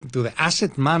the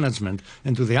asset management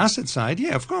and to the asset side,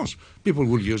 yeah, of course, people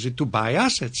will use it to buy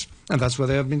assets. And that's what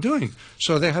they have been doing.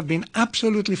 So they have been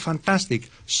absolutely fantastic,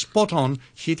 spot on,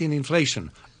 hitting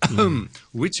inflation.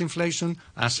 Which inflation?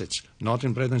 Assets, not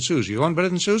in bread and shoes. You want bread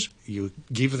and shoes? You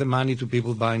give the money to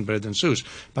people buying bread and shoes.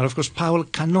 But of course, Powell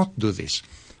cannot do this.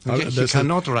 Okay? He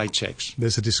cannot write checks.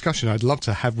 There's a discussion I'd love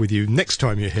to have with you next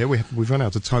time you're here. We've run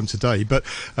out of time today, but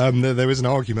there is an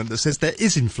argument that says there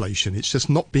is inflation. It's just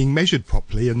not being measured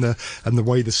properly, and the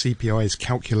way the CPI is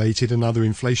calculated and other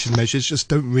inflation measures just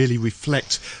don't really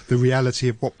reflect the reality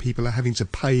of what people are having to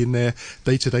pay in their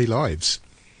day-to-day lives.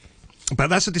 But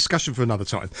that's a discussion for another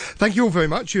time. Thank you all very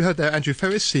much. You heard there Andrew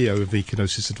Ferris, CEO of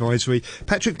Econosis Advisory,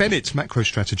 Patrick Bennett, macro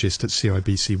strategist at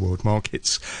CIBC World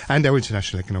Markets, and our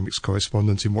international economics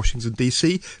correspondent in Washington,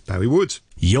 D.C., Barry Wood.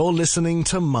 You're listening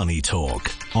to Money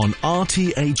Talk on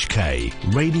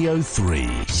RTHK Radio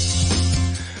 3.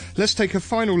 Let's take a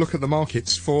final look at the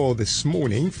markets for this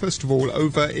morning. First of all,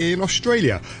 over in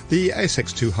Australia, the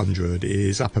ASX 200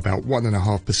 is up about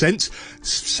 1.5%.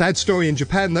 Sad story in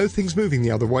Japan, though, things moving the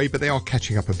other way, but they are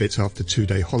catching up a bit after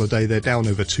two-day holiday. They're down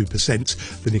over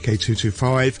 2%, the Nikkei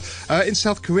 225. In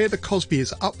South Korea, the Kospi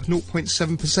is up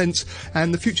 0.7%,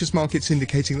 and the futures market's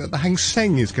indicating that the Hang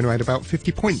Seng is going to add about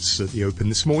 50 points at the open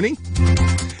this morning.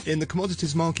 In the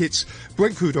commodities markets,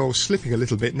 Brent crude oil slipping a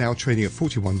little bit now, trading at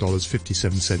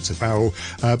 $41.57 a barrel,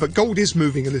 but gold is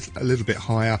moving a little bit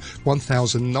higher,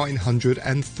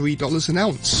 $1,903 an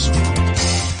ounce.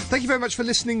 Thank you very much for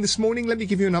listening this morning. Let me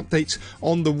give you an update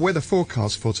on the weather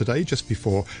forecast for today just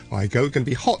before I go. Going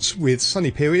to be hot with sunny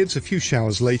periods, a few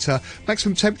showers later.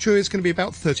 Maximum temperature is going to be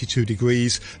about 32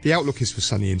 degrees. The outlook is for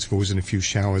sunny intervals and a few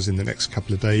showers in the next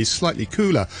couple of days. Slightly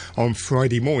cooler on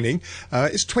Friday morning.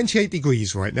 It's 28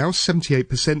 degrees right now,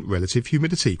 78% relative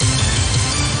humidity.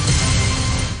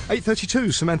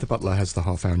 8:32, Samantha Butler has the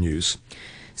half-hour news.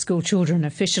 School children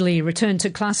officially returned to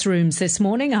classrooms this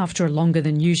morning after a longer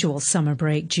than usual summer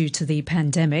break due to the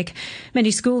pandemic.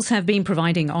 Many schools have been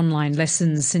providing online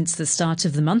lessons since the start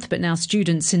of the month, but now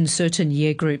students in certain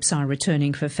year groups are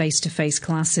returning for face-to-face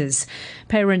classes.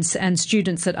 Parents and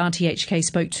students that RTHK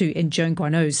spoke to in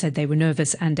Zhongguanou said they were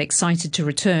nervous and excited to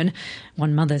return.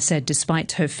 One mother said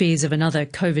despite her fears of another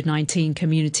Covid-19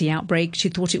 community outbreak, she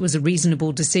thought it was a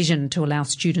reasonable decision to allow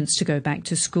students to go back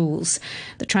to schools.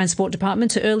 The Transport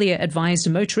Department earlier advised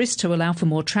motorists to allow for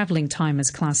more travelling time as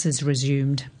classes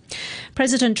resumed.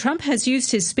 President Trump has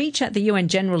used his speech at the UN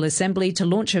General Assembly to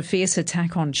launch a fierce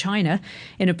attack on China.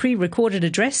 In a pre-recorded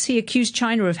address, he accused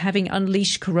China of having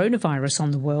unleashed coronavirus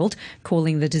on the world,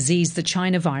 calling the disease the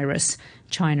China virus.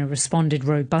 China responded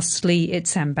robustly.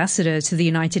 Its ambassador to the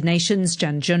United Nations,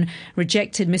 Zhang Jun,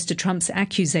 rejected Mr. Trump's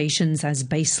accusations as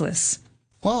baseless.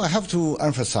 Well, I have to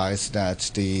emphasize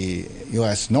that the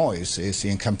U.S. noise is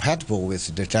incompatible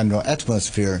with the general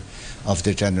atmosphere of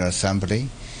the General Assembly.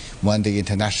 When the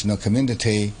international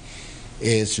community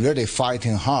is really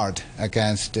fighting hard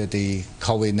against the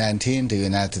COVID-19, the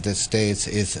United States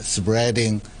is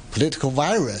spreading political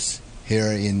virus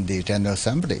here in the General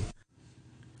Assembly.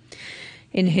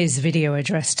 In his video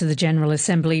address to the General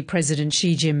Assembly, President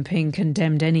Xi Jinping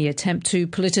condemned any attempt to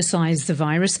politicise the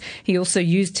virus. He also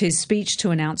used his speech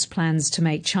to announce plans to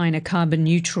make China carbon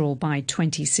neutral by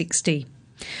 2060.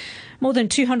 More than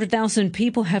 200,000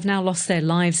 people have now lost their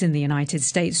lives in the United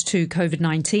States to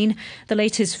COVID-19. The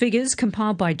latest figures,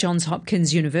 compiled by Johns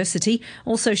Hopkins University,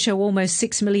 also show almost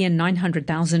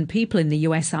 6,900,000 people in the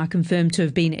US are confirmed to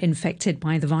have been infected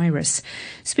by the virus.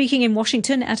 Speaking in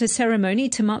Washington at a ceremony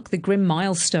to mark the grim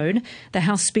milestone, the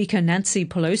House Speaker Nancy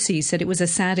Pelosi said it was a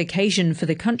sad occasion for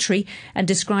the country and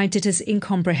described it as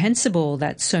incomprehensible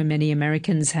that so many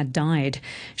Americans had died.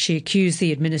 She accused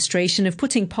the administration of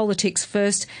putting politics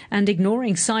first and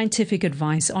ignoring scientific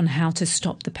advice on how to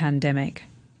stop the pandemic.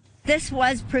 This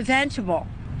was preventable.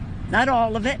 Not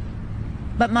all of it,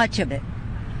 but much of it.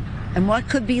 And what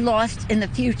could be lost in the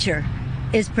future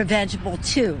is preventable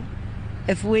too,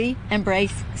 if we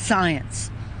embrace science.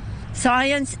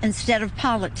 Science instead of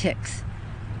politics.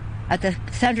 At the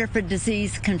Center for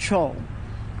Disease Control,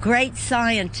 great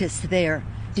scientists there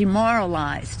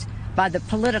demoralized by the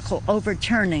political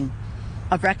overturning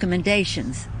of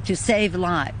recommendations to save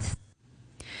lives.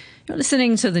 You're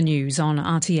listening to the news on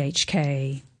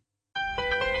RTHK.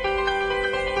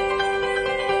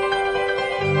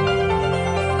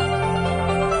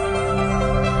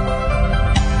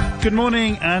 Good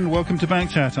morning and welcome to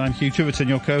Backchat. I'm Hugh Triverton.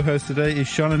 Your co-host today is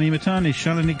Shalini Matani.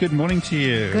 Shalini, good morning to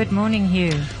you. Good morning,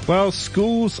 Hugh. Well,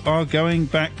 schools are going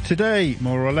back today,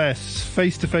 more or less.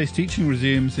 Face-to-face teaching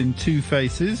resumes in two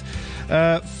phases.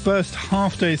 First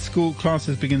half-day school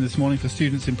classes begin this morning for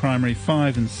students in primary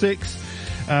 5 and 6.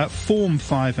 Form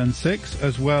 5 and 6,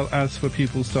 as well as for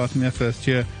pupils starting their first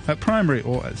year at primary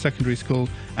or at secondary school,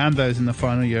 and those in the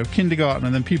final year of kindergarten.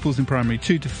 And then pupils in primary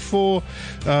 2 to 4,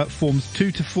 forms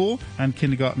 2 to 4, and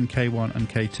kindergarten K1 and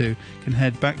K2 can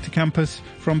head back to campus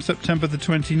from September the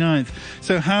 29th.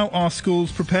 So how are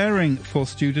schools preparing for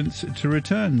students to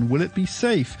return? Will it be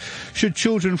safe? Should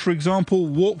children, for example,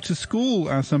 walk to school,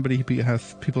 as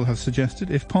people have suggested,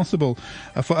 if possible,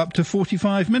 for up to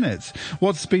 45 minutes?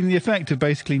 What's been the effect of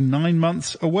basically 9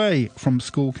 months away from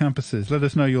school campuses? Let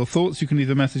us know your thoughts. You can leave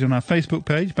a message on our Facebook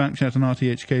page, Backchat on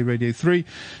RTHK Radio 3.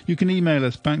 You can email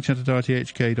us,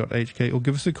 backchat@rthk.hk, or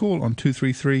give us a call on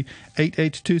 233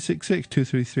 88266,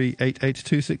 233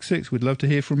 88266. We'd love to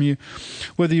hear from you,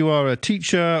 whether you are a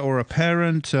teacher or a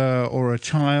parent or a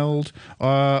child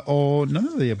or none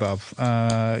of the above.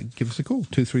 Give us a call,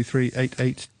 233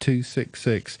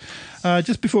 88266.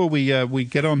 Just before we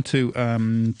get on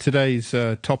to today's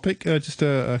topic, just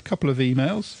a couple of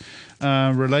emails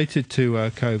related to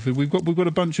COVID. We've got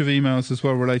a bunch of emails as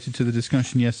well related to the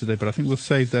discussion yesterday, but I think we'll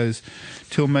save those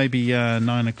till maybe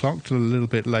 9 o'clock, till a little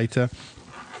bit later.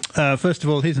 First of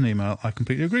all, here's an email I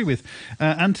completely agree with.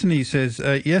 Anthony says,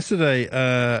 yesterday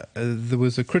there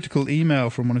was a critical email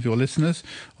from one of your listeners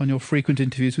on your frequent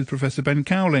interviews with Professor Ben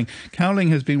Cowling. Cowling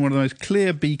has been one of the most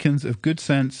clear beacons of good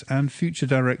sense and future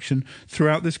direction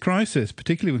throughout this crisis,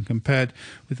 particularly when compared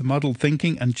with the muddled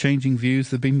thinking and changing views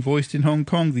that have been voiced in Hong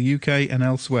Kong, the UK and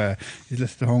elsewhere. His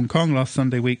letter to Hong Kong last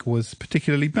Sunday week was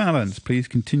particularly balanced. Please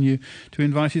continue to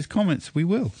invite his comments. We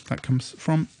will. That comes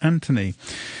from Anthony.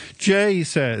 Jay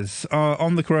says,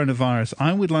 on the coronavirus,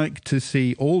 I would like to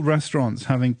see all restaurants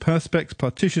having perspex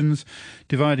partitions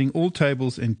dividing all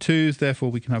tables in twos. Therefore,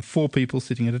 we can have 4 people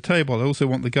sitting at a table. I also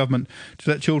want the government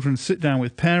to let children sit down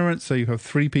with parents, so you have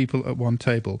 3 people at one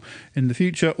table. In the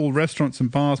future, all restaurants and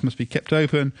bars must be kept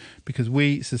open because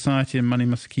we, society and money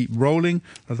must keep rolling.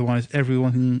 Otherwise,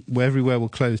 everywhere will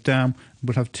close down.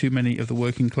 We'll have too many of the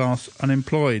working class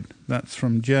unemployed. That's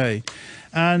from Jay.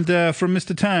 And from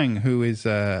Mr. Tang, who is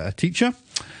a teacher.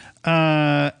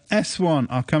 S1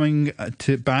 are coming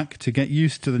back to get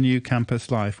used to the new campus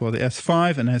life, while the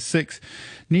S5 and S6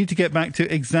 need to get back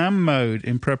to exam mode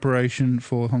in preparation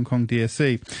for Hong Kong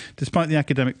DSE. Despite the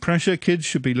academic pressure, kids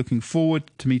should be looking forward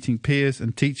to meeting peers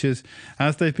and teachers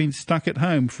as they've been stuck at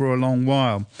home for a long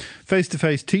while.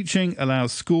 Face-to-face teaching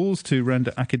allows schools to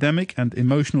render academic and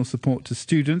emotional support to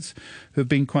students who have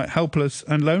been quite helpless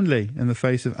and lonely in the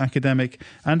face of academic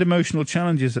and emotional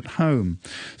challenges at home.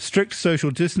 Strict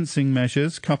social distancing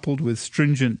measures, coupled with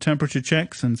stringent temperature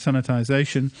checks and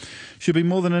sanitisation, should be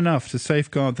more than enough to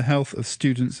safeguard the health of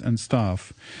students and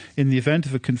staff. In the event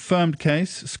of a confirmed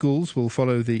case, schools will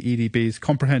follow the EDB's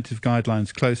comprehensive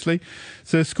guidelines closely,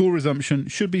 so school resumption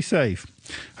should be safe.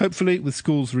 Hopefully, with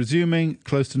schools resuming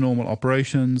close to normal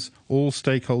operations, all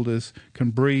stakeholders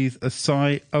can breathe a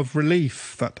sigh of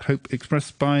relief. That hope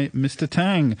expressed by Mr.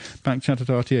 Tang.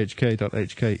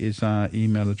 Backchat@rthk.hk is our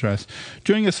email address.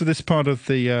 Joining us for this part of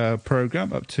the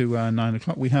programme up to 9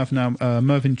 o'clock, we have now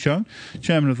Mervyn Chung,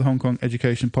 Chairman of the Hong Kong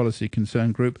Education Policy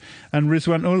Concern Group, and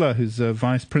Rizwan Ullah, who's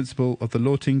Vice Principal of the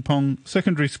Lo Ting Pong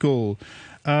Secondary School.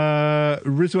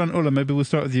 Rizwan Ullah, maybe we'll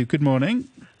start with you. Good morning.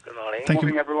 Good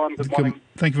morning, everyone. Good morning.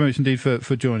 Thank you very much indeed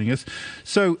for joining us.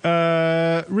 So,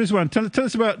 Rizwan, tell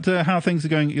us about how things are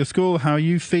going at your school. How are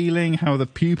you feeling? How are the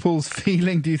pupils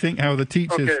feeling, do you think? How are the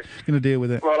teachers going to deal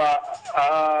with it? Well,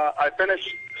 I finished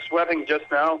sweating just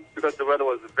now because the weather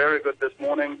was very good this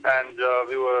morning, and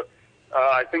we were,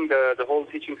 I think the whole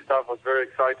teaching staff was very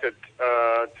excited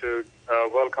to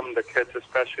welcome the kids,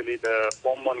 especially the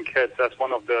Form 1 kids. That's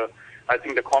one of the, I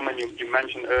think the comment you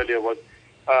mentioned earlier was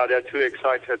they're too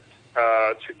excited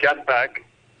to get back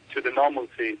to the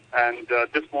normalcy. And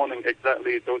this morning,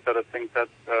 exactly those are the things that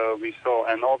we saw.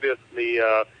 And obviously,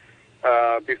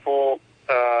 before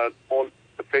all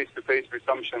the face-to-face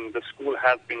resumption, the school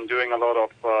has been doing a lot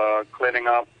of cleaning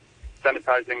up,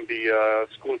 sanitizing the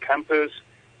school campus,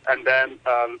 and then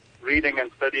reading and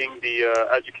studying the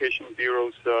Education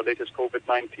Bureau's latest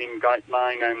COVID-19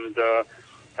 guideline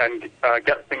and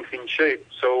get things in shape.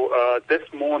 So this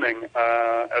morning,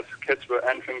 as kids were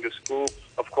entering the school,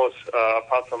 of course,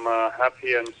 apart from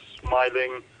happy and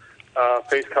smiling,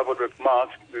 face covered with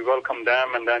masks, we welcome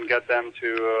them and then get them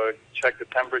to check the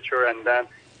temperature and then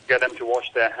get them to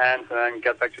wash their hands and then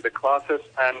get back to the classes.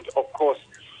 And of course,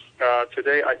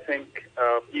 today I think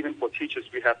even for teachers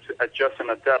we have to adjust and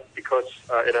adapt because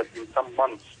it has been some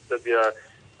months that we are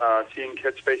seeing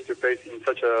kids face to face in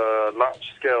such a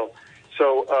large scale.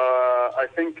 So I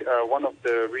think one of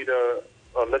the reader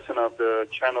or listener of the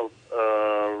channel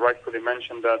rightfully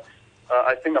mentioned that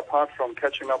I think apart from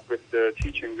catching up with the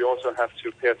teaching, we also have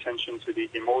to pay attention to the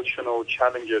emotional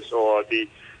challenges or the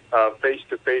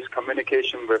face-to-face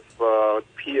communication with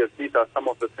peers. These are some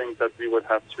of the things that we would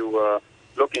have to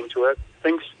look into it.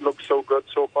 Things look so good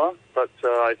so far, but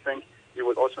I think we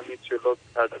would also need to look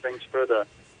at things further.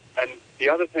 And the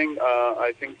other thing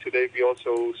I think today we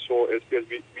also saw is because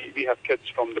we have kids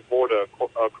from the border,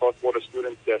 cross-border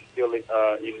students. They're still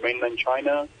in mainland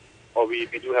China, or we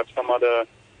do have some other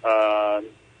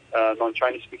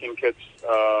non-Chinese speaking kids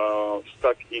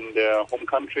stuck in their home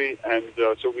country, and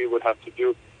so we would have to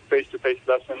do face-to-face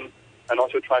lessons and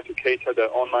also try to cater the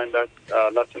online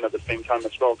lesson at the same time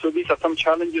as well. So these are some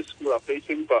challenges schools are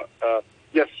facing, but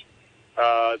yes,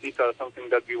 these are something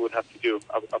that we would have to do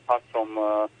apart from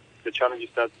the challenges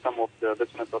that some of the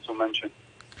listeners also mentioned.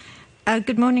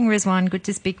 Good morning, Rizwan. Good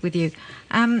to speak with you.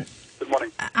 Good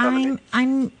morning.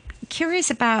 I'm curious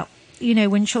about,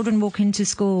 when children walk into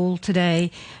school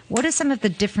today, what are some of the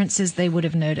differences they would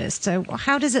have noticed? So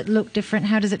how does it look different?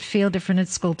 How does it feel different at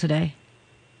school today?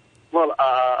 Well,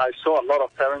 I saw a lot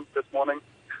of parents this morning.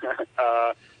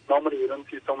 Normally we don't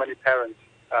see so many parents.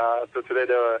 So today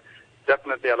there were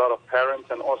definitely a lot of parents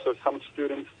and also some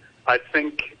students. I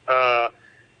think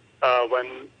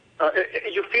when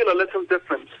you feel a little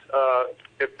difference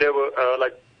if they were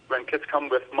like when kids come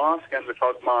with mask and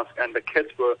without mask, and the kids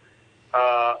were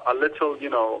a little,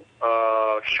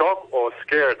 shocked or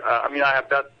scared. I have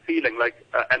that feeling like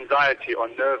anxiety or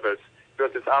nervous,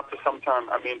 because it's after some time.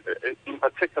 In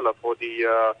particular for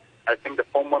the, I think the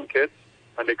Form 1 kids,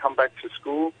 when they come back to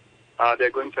school,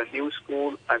 they're going to a new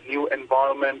school, a new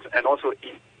environment, and also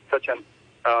in such an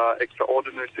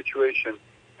extraordinary situation.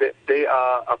 They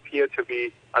appear to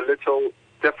be a little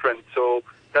different. So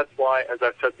that's why, as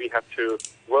I said, we have to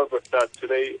work with that.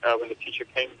 Today, when the teacher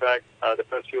came back, the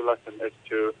first few lessons is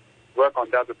to work on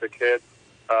that with the kids,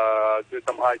 do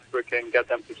some ice breaking, get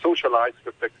them to socialize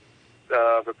with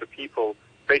the people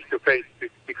face to face.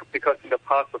 Because in the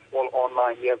past, it was all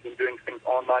online. We have been doing things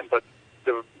online, but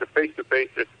the face to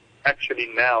face is actually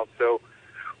now. So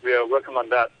we are working on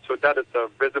that. So that is a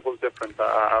visible difference,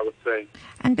 I would say.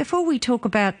 And before we talk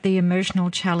about the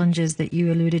emotional challenges that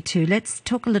you alluded to, let's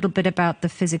talk a little bit about the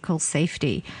physical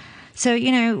safety. So,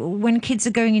 when kids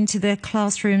are going into their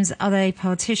classrooms, are they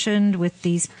partitioned with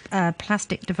these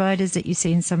plastic dividers that you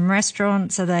see in some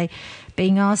restaurants? Are they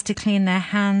being asked to clean their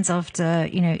hands after,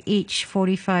 each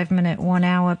 45-minute, 1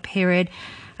 hour period?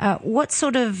 What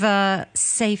sort of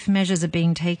safe measures are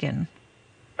being taken?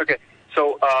 Okay.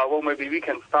 So, maybe we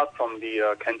can start from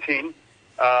the canteen.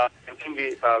 Canteen,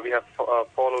 we have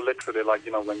follow literally, like,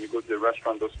 when you go to the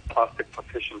restaurant, those plastic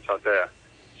partitions are there.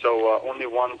 So only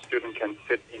one student can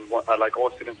sit in one, like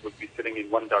all students would be sitting in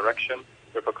one direction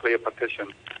with a clear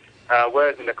partition.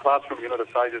 Whereas in the classroom, the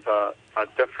sizes are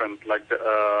different, like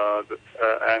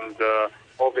and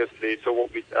obviously, so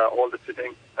what all the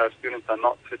students are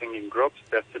not sitting in groups;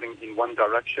 they're sitting in one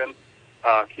direction,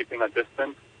 keeping a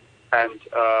distance. And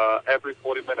every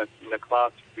 40 minutes in the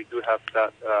class, we do have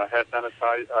that hand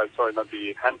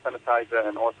sanitizer,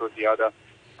 and also the other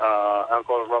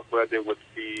alcohol rub where they would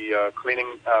be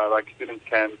cleaning. Like students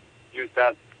can use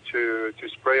that to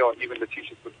spray, or even the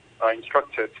teachers would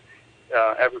instruct it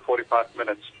every 45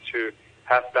 minutes to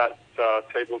have that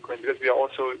table clean. Because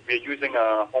we're using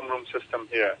a homeroom system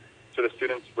here, so the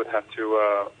students would have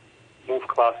to move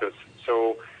classes.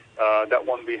 So that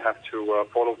one we have to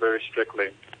follow very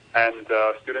strictly. And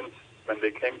students, when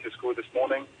they came to school this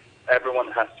morning,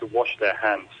 everyone has to wash their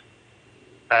hands.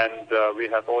 And we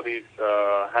have all these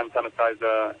hand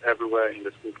sanitizer everywhere in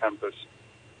the school campus.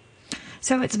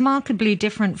 So it's markedly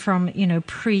different from,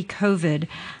 pre-COVID.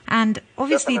 And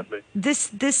obviously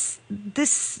this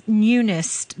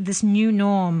newness, this new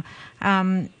norm,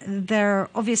 there are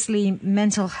obviously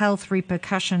mental health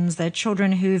repercussions. There are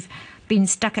children who've been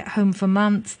stuck at home for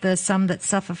months. There's some that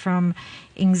suffer from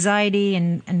anxiety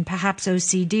and perhaps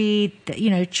OCD.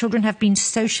 Children have been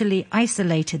socially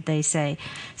isolated, they say.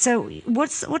 So what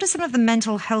are some of the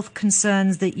mental health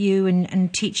concerns that you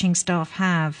and teaching staff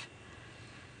have?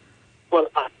 Well,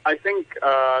 I think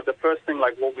the first thing,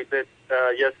 like what we did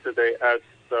yesterday as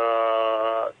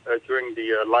during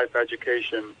the live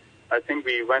education, I think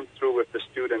we went through with the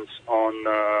students on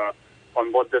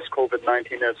what this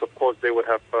COVID-19 is. Of course, they would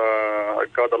have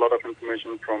got a lot of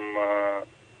information from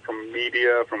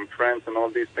media, from friends, and all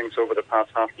these things over the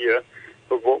past half year.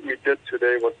 But what we did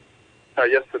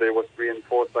yesterday was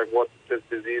reinforce like what this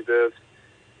disease is,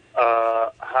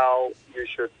 how you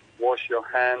should wash your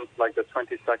hands, like the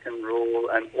 20-second rule,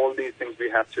 and all these things we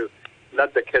have to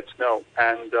let the kids know.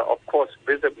 And of course,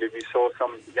 visibly, we saw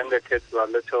some younger kids who are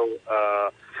a little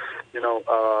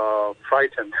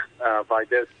frightened by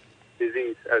this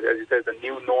disease. As you said, the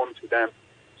new norm to them.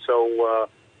 So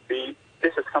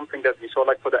this is something that we saw.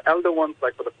 Like for the elder ones,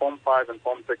 like for the Form 5 and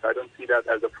Form 6, I don't see that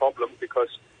as a problem because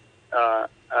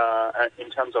in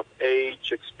terms of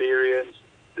age, experience,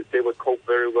 they would cope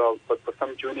very well. But for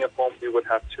some junior form, we would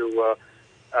have to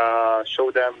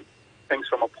show them things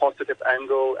from a positive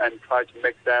angle and try to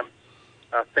make them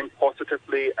think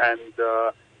positively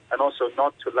and also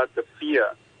not to let the fear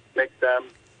make them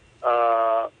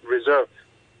reserved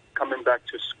coming back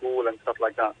to school and stuff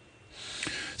like that.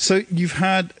 So you've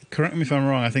had, correct me if I'm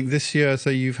wrong, I think this year, so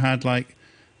you've had like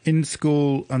in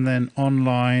school and then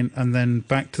online and then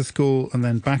back to school and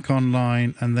then back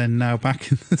online and then now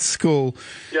back in the school.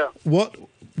 Yeah. What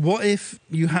if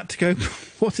you had to go,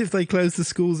 what if they closed the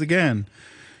schools again?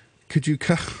 Could you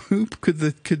cope? Could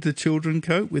the children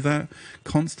cope with that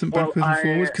constant backwards and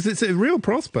forwards? Because it's a real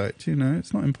prospect,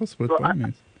 it's not impossible.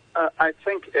 I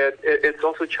think it's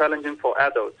also challenging for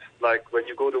adults, like when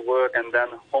you go to work and then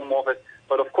home office.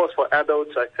 But of course, for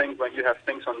adults, I think when you have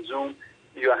things on Zoom,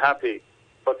 you are happy.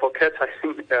 But for kids, I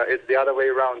think it's the other way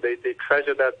around. They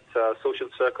treasure that social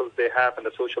circles they have and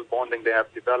the social bonding they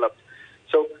have developed.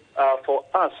 So for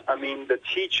us, I mean, the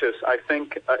teachers, I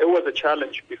think it was a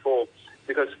challenge before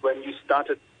because when you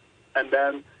started and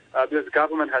then because the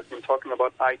government has been talking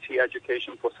about IT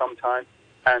education for some time,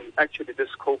 and actually this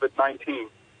COVID-19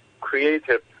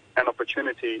 created an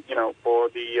opportunity, for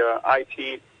the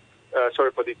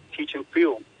for the teaching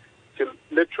field to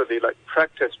literally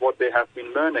practice what they have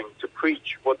been learning, to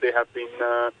preach what they have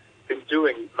been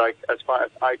doing, as far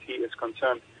as IT is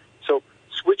concerned. So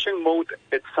switching mode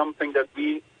is something that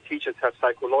we teachers have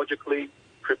psychologically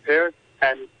prepared,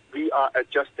 and we are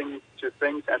adjusting to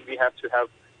things, and we have to have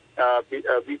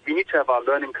we need to have our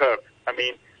learning curve. I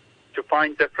mean, to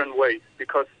find different ways,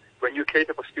 because when you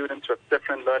cater for students with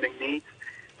different learning needs,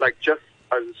 like just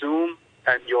a Zoom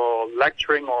and your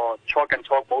lecturing or chalk and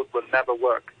talk mode will never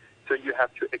work. So you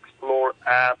have to explore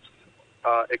apps,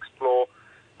 explore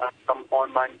some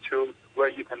online tools where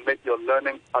you can make your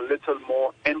learning a little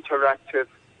more interactive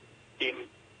in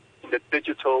the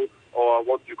digital or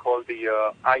what you call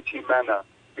the IT manner.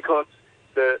 Because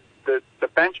the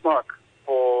benchmark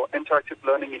for interactive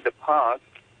learning in the past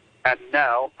and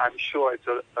now, I'm sure it's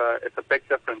a big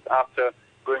difference after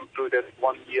going through this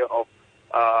 1 year of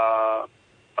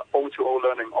O2O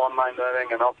learning, online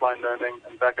learning and offline learning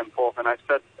and back and forth. And I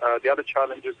said the other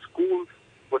challenges schools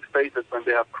would face is when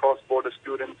they have cross-border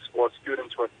students or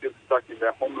students who are still stuck in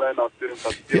their homeland or students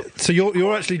are still... Yeah, so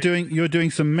you're actually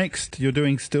doing some mixed, still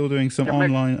doing some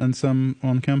online and some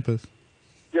on campus?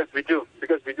 Yes, we do,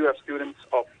 because we do have students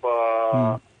of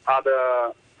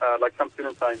other... some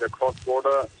students are in the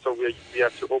cross-border, so we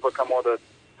have to overcome all the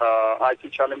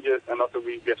IT challenges, and also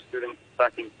we have students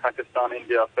back in Pakistan,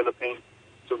 India, Philippines,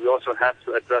 so we also have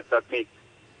to address that need.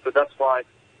 So that's why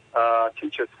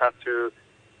teachers have to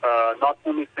not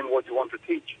only think what you want to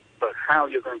teach, but how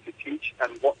you're going to teach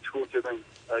and what tools you're going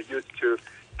to use to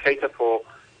cater for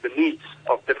the needs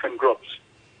of different groups.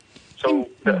 So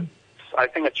that's, I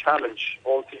think, a challenge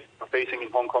all teachers are facing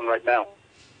in Hong Kong right now.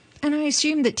 And I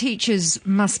assume that teachers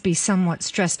must be somewhat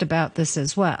stressed about this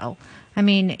as well. I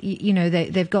mean,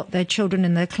 they've got their children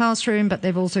in their classroom, but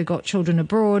they've also got children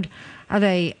abroad.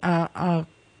 Are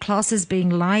classes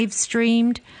being live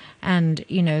streamed? And,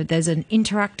 there's an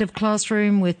interactive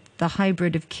classroom with the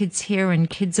hybrid of kids here and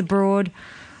kids abroad.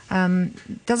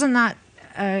 Doesn't that,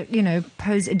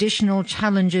 pose additional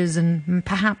challenges and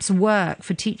perhaps work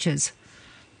for teachers?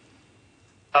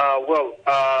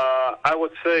 I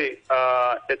would say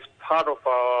it's part of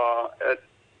our,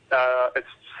 it's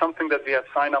something that we have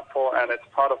signed up for, and it's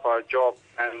part of our job.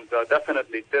 And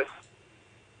definitely this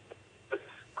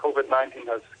COVID-19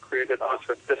 has created us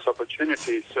with this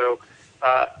opportunity. So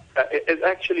it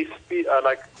actually,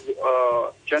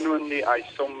 genuinely, I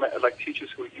saw teachers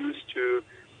who used to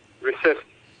resist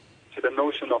to the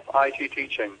notion of IT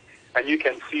teaching. And you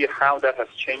can see how that has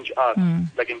changed us,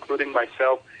 including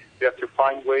myself. We have to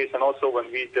find ways, and also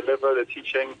when we deliver the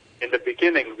teaching in the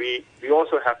beginning, we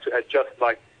also have to adjust.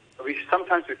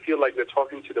 Sometimes we feel like we're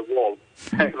talking to the wall.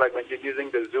 Like when you're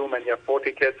using the Zoom and you have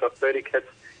 40 kids or 30 kids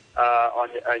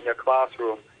in your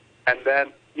classroom, and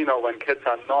then when kids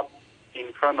are not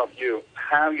in front of you,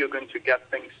 how you're going to get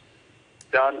things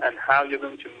done and how you're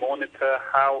going to monitor,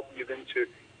 how you're going to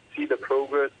see the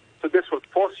progress. So this will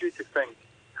force you to think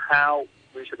how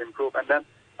we should improve, and then.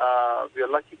 We are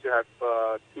lucky to have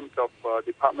teams of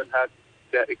department heads.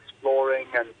 They're exploring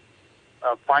and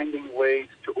finding ways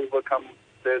to overcome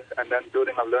this, and then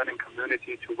building a learning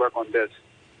community to work on this.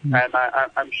 And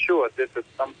I'm sure this is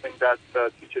something that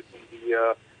teachers in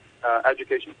the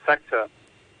education sector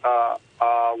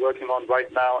are working on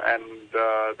right now, and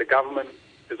the government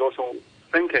is also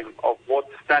thinking of what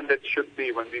standards should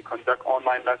be when we conduct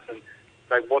online lessons,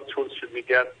 like what tools should we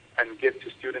get and give to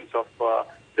students of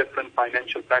different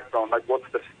financial background, like what's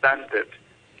the standard.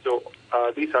 So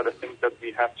these are the things that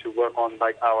we have to work on,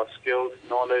 like our skills,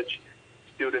 knowledge,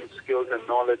 student skills and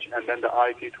knowledge, and then the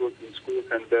IT tools in schools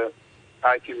and the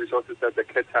IT resources that the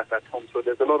kids have at home. So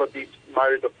there's a lot of these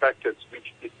myriad of factors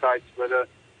which decides whether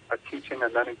a teaching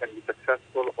and learning can be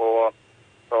successful or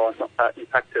not,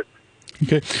 effective.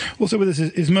 Okay. Also with us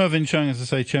is Mervyn Chung, as I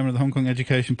say, Chairman of the Hong Kong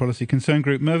Education Policy Concern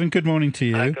Group. Mervyn, good morning to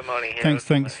you. Good morning.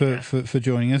 Thanks for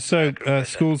joining us. So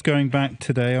schools going back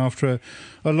today after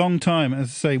a long time. As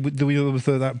I say, there was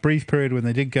that brief period when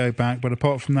they did go back, but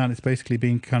apart from that, it's basically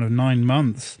been kind of 9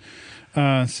 months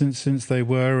since they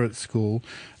were at school.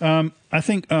 I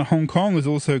think Hong Kong has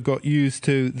also got used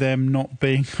to them not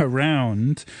being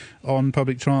around on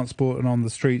public transport and on the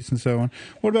streets and so on.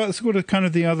 What about sort of kind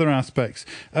of the other aspects?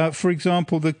 For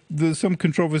example, there's some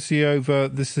controversy over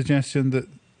the suggestion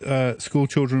that school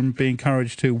children be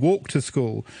encouraged to walk to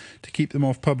school to keep them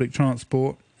off public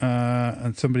transport.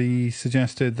 And somebody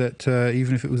suggested that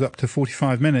even if it was up to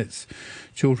 45 minutes,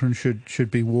 children should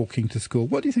be walking to school.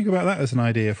 What do you think about that as an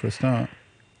idea for a start?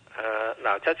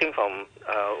 Now, judging from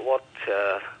what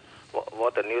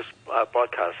the news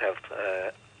broadcasts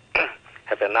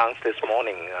have announced this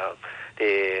morning,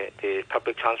 the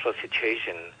public transport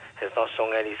situation has not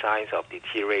shown any signs of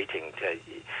deteriorating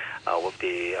with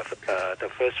the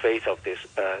first phase of this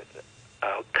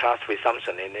class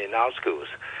resumption in our schools.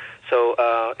 So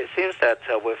it seems that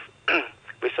with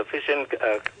sufficient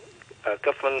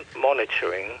government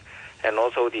monitoring and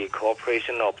also the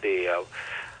cooperation of the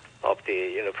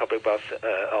public bus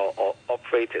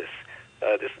operators,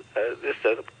 this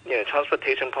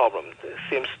transportation problem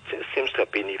seems to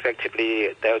have been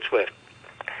effectively dealt with.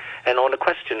 And on the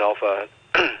question of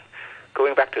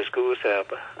going back to schools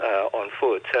on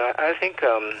foot, I think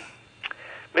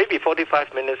maybe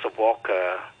 45 minutes of walk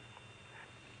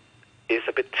is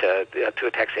a bit too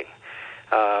taxing,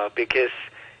 because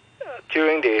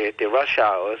during the rush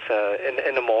hours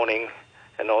in the morning,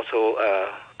 and also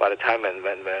by the time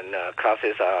when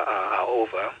classes are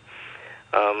over,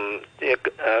 the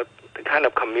kind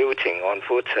of commuting on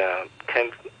foot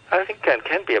can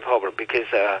be a problem, because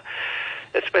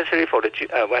especially for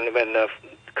when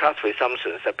class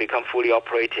resumptions have become fully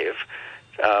operative,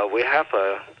 we have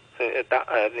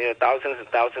thousands and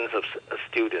thousands of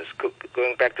students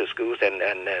going back to schools and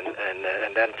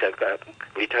then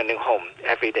returning home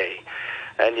every day.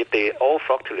 And if they all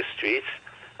flock to the streets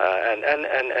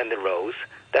and the roads,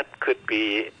 that could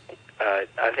be,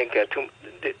 I think,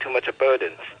 too much a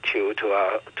burden to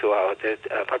our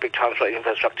public transport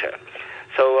infrastructure.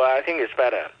 So I think it's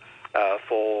better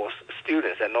for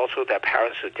students and also their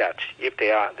parents to judge if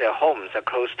their homes are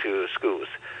close to schools.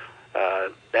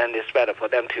 Then it's better for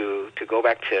them to go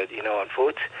back to on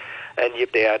foot, and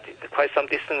if they are quite some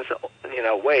distance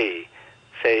away,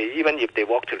 say even if they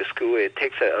walk to the school, it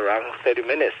takes around 30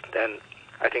 minutes. Then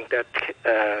I think that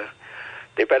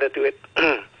they better do it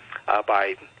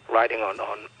by riding on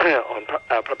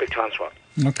public transport.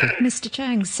 Okay. Mr.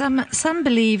 Chang, some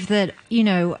believe that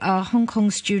Hong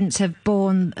Kong students have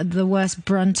borne the worst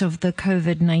brunt of the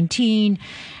COVID-19,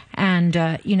 and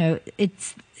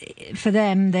it's. For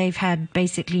them, they've had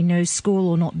basically no school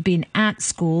or not been at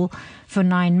school for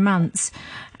 9 months.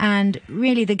 And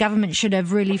really, the government should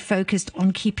have really focused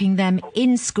on keeping them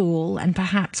in school and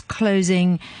perhaps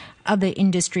closing other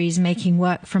industries, making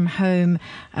work from home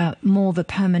more the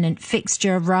permanent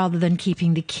fixture rather than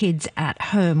keeping the kids at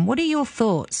home. What are your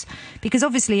thoughts? Because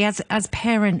obviously, as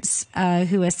parents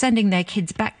who are sending their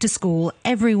kids back to school,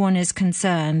 everyone is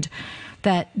concerned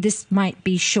that this might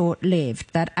be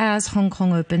short-lived, that as Hong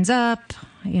Kong opens up,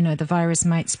 the virus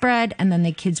might spread and then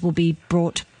the kids will be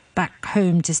brought back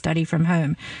home to study from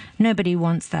home. Nobody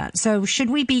wants that. So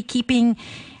should we be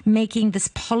making this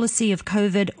policy of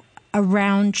COVID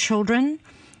around children,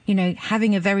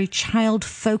 having a very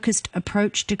child-focused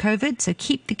approach to COVID? So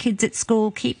keep the kids at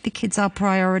school, keep the kids our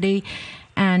priority,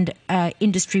 and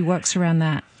industry works around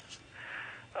that.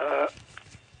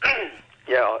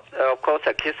 Yeah, of course,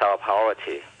 the kids are a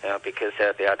priority because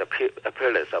they are the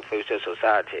pillars of future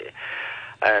society,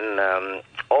 and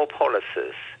all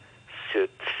policies should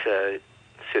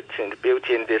build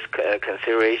in this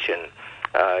consideration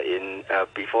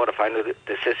before the final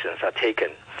decisions are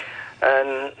taken.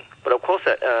 But of course,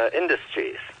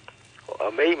 industries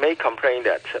may complain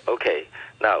that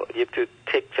now you have to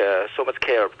take so much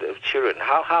care of the children.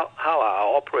 How are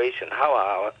our operation? How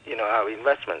are our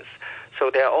investments? So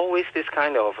there are always this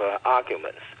kind of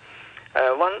arguments.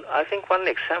 I think one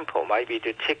example might be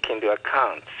to take into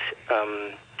account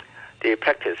the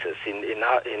practices in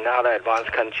other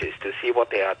advanced countries to see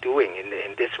what they are doing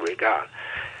in this regard.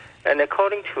 And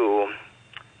according to,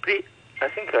 I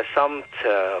think some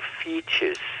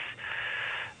features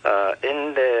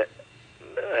in the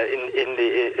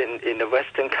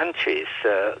Western countries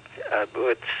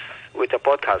with the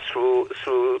broadcast through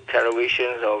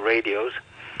televisions or radios,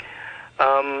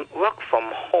 work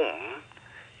from home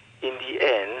in the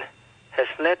end has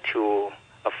led to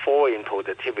a fall in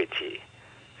productivity.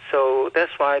 So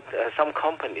that's why some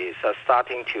companies are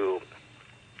starting to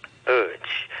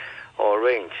urge or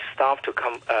arrange staff to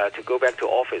come to go back to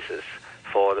offices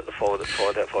for the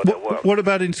work. What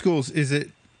about in schools? Is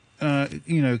it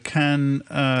can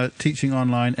teaching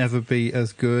online ever be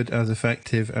as good, as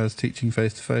effective as teaching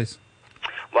face to face?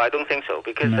 Well, I don't think so,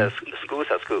 because schools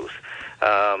are schools.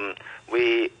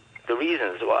 The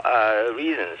reasons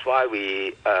why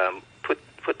we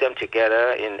put them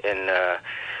together in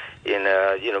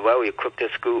well-equipped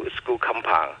school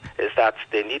compound is that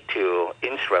they need to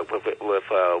interact with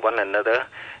one another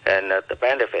and the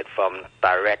benefit from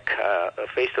direct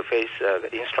face-to-face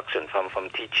instruction from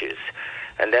teachers,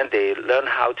 and then they learn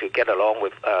how to get along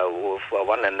with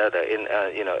one another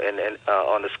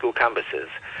on the school campuses.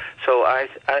 So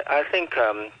I think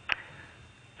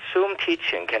Zoom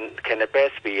teaching can at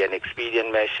best be an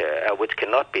expedient measure, which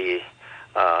cannot be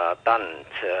done,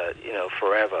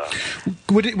 forever.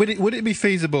 Would it be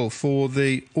feasible for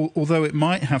although it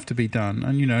might have to be done,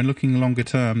 and looking longer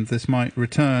term, this might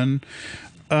return.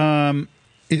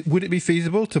 Would it be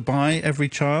feasible to buy every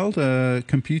child a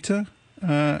computer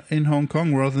in Hong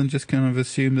Kong rather than just kind of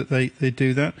assume that they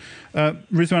do that?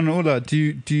 Rizwan Ullah,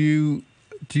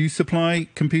 do you supply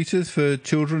computers for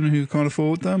children who can't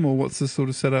afford them, or what's the sort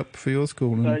of setup for your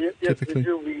school? Yes, typically? we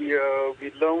do.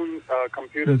 We loan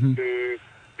computers to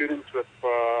students with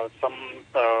some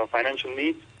financial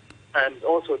needs, and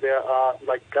also there are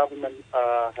government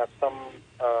have some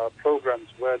programs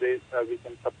where we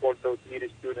can support those needy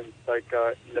students.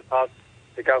 In the past,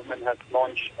 the government has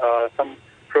launched some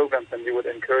programs, and we would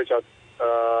encourage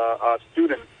our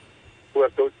students who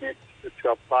have those needs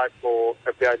to apply for.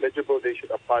 If they are eligible, they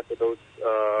should apply for those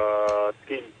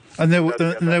schemes. And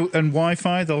and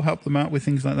Wi-Fi, they'll help them out with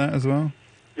things like that as well.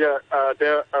 Yeah,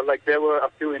 there were a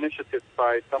few initiatives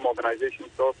by some organizations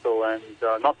also, and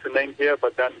not to name here,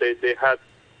 but then they had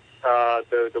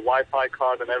the Wi-Fi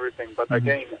card and everything. But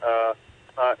again,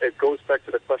 it goes back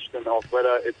to the question of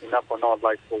whether it's enough or not,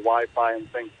 like for Wi-Fi and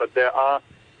things. But there are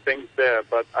things there.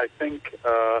 But I think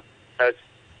as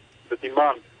the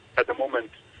demand at the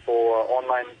moment for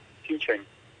online teaching,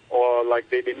 or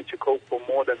they need to cope for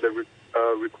more than the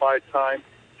required time,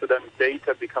 so then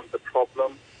data becomes a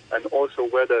problem, and also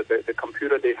whether the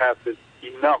computer they have is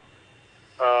enough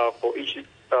for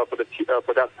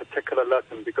that particular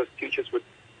lesson, because teachers would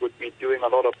be doing a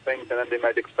lot of things, and then they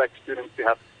might expect students to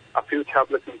have a few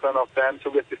tablets in front of them.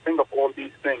 So we have to think of all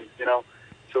these things,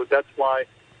 So that's why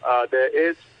there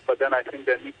is, but then I think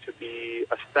there needs to be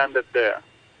a standard there.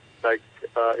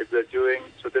 If they're doing,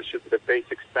 so this should be the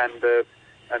basic standard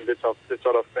and this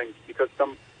sort of things. Because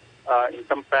in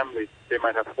some families, they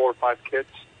might have 4 or 5 kids.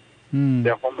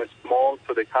 Their home is small,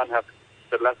 so they can't have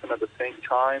the lesson at the same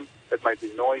time. It might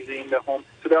be noisy in the home.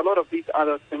 So there are a lot of these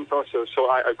other things also. So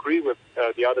I agree with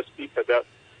the other speaker that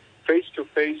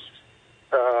face-to-face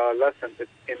lesson is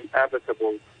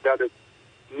inevitable, that is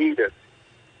needed,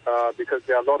 because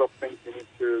there are a lot of things we need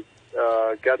to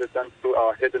get it done through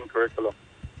our hidden curriculum.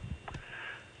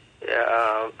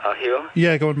 Here?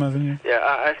 Yeah, go on, Mervyn. Yeah,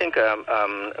 I think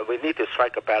we need to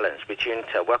strike a balance between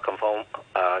work from home,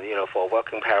 for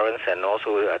working parents, and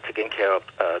also taking care of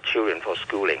children for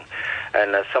schooling.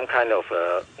 And some kind of,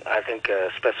 I think,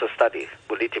 special study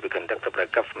will need to be conducted by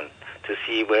the government to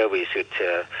see where we should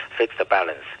fix the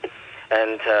balance.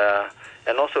 And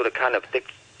also the kind of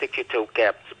digital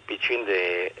gap between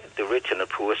the rich and the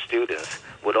poor students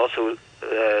would also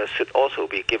should also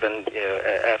be given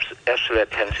extra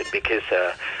attention, because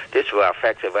this will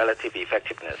affect the relative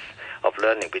effectiveness of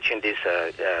learning between these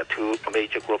two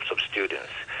major groups of students.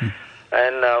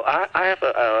 And I have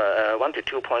 1 to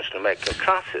 2 points to make.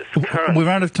 Classes. We're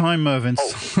out of time, Mervyn.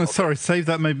 Okay. Sorry, save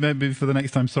that maybe for the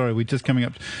next time. Sorry, we're just coming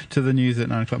up to the news at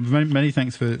 9 o'clock. Many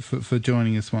thanks for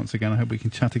joining us once again. I hope we can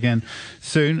chat again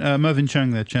soon. Mervyn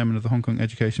Chung, there, Chairman of the Hong Kong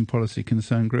Education Policy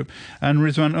Concern Group, and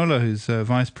Rizwan Ullah, who's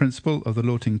Vice Principal of the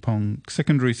Lo Ting Pong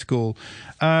Secondary School.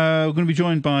 We're going to be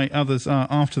joined by others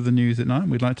after the news at 9.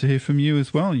 We'd like to hear from you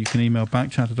as well. You can email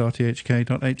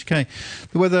backchat@rthk.hk.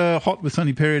 The weather hot with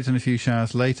sunny periods and a few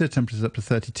showers later. Temperatures up to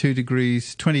 32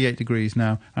 degrees, 28 degrees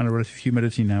now, and a relative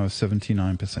humidity now of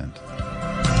 79%.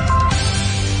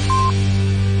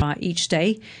 Each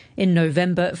day. In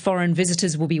November, foreign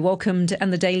visitors will be welcomed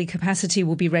and the daily capacity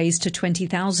will be raised to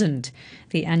 20,000.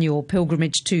 The annual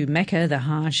pilgrimage to Mecca, the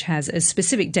Hajj, has a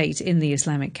specific date in the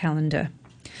Islamic calendar.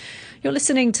 You're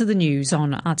listening to the news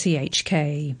on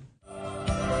RTHK.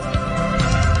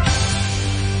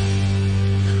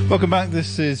 Welcome back.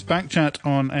 This is Backchat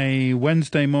on a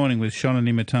Wednesday morning with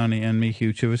Shalini Mitani and me,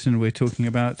 Hugh Chiverton. We're talking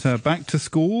about back to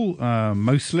school,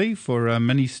 mostly for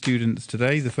many students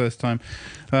today. The first time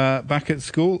back at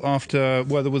school after,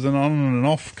 well, there was an on and an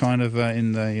off kind of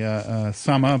in the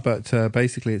summer, but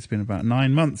basically it's been about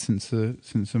 9 months since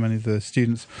so many of the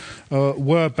students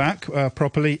were back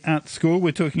properly at school.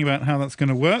 We're talking about how that's going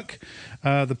to work,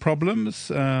 the problems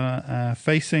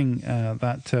facing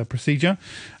that procedure.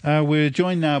 We're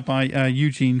joined now by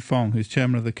Eugene Fong, who's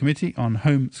chairman of the Committee on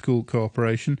Home School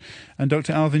Cooperation, and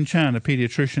Dr. Alvin Chan, a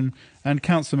paediatrician and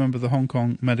council member of the Hong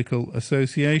Kong Medical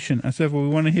Association. As ever, we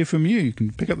want to hear from you. You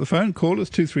can pick up the phone, call us,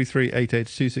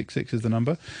 233-88266 is the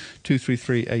number,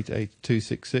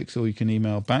 233-88266, or you can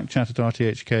email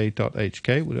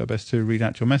backchat@rthk.hk. We'll do our best to read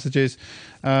out your messages.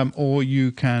 Or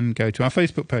you can go to our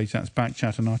Facebook page, that's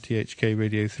Backchat on RTHK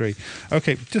Radio 3.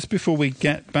 Okay, just before we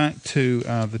get back to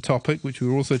the topic, which we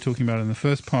were also talking about in the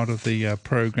first part of the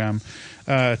programme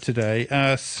today,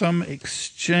 some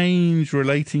exchange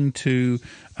relating to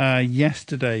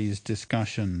yesterday's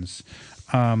discussions.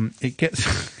 It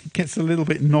gets a little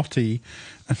bit knotty,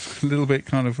 a little bit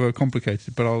kind of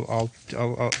complicated, but I'll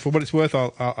for what it's worth,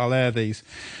 I'll air these.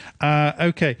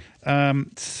 Okay.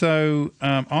 So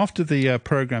after the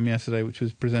programme yesterday, which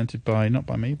was presented by, not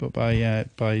by me, but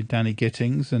by Danny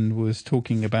Gittings, and was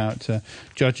talking about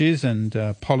judges and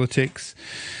politics,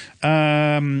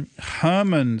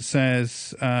 Herman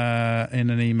says in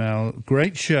an email,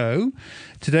 great show.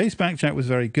 Today's Backchat was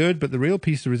very good, but the real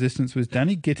piece of resistance was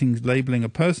Danny Gittings labelling a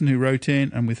person who wrote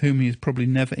in and with whom he has probably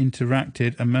never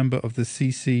interacted a member of the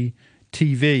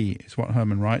CCTV, is what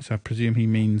Herman writes. I presume he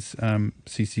means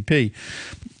CCP.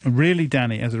 Really,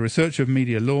 Danny, as a researcher of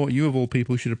media law, you of all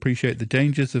people should appreciate the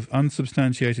dangers of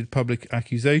unsubstantiated public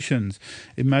accusations.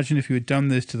 Imagine if you had done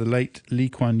this to the late Lee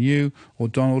Kuan Yew or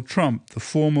Donald Trump. The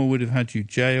former would have had you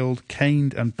jailed,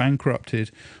 caned and bankrupted,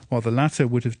 while the latter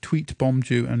would have tweet-bombed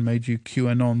you and made you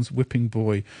QAnon's whipping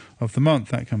boy of the month.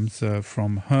 That comes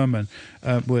from Herman.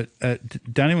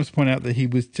 Danny wants to point out that he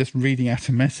was just reading out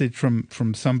a message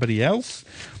from somebody else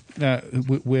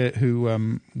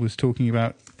who was talking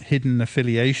about hidden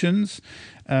affiliations,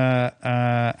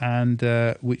 and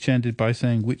which ended by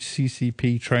saying, which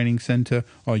CCP training centre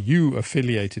are you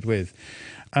affiliated with?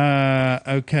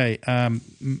 Okay.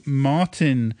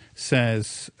 Martin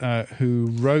says, who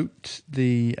wrote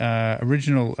the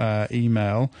original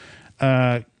email,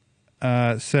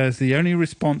 says the only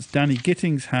response Danny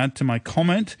Gittings had to my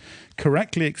comment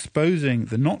correctly exposing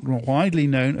the not widely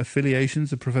known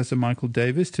affiliations of Professor Michael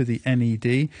Davis to the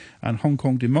NED and Hong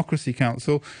Kong Democracy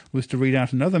Council was to read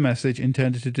out another message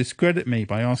intended to discredit me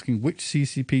by asking which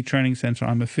CCP training centre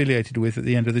I'm affiliated with at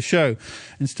the end of the show,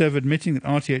 instead of admitting that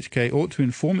RTHK ought to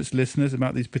inform its listeners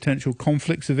about these potential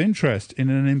conflicts of interest in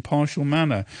an impartial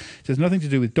manner. It has nothing to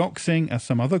do with doxing, as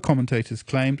some other commentators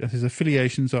claimed, as his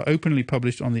affiliations are openly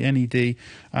published on the NED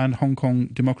and Hong Kong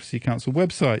Democracy Council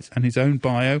websites, and his own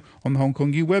bio on the Hong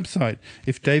Kong U website.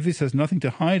 If Davis has nothing to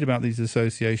hide about these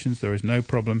associations, there is no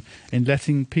problem in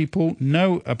letting people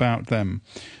know about them.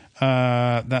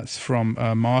 That's from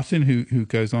Martin, who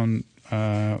goes on.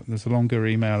 There's a longer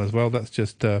email as well. That's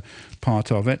just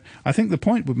part of it. I think the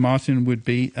point with Martin would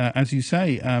be, as you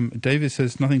say, Davis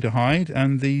has nothing to hide,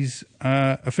 and these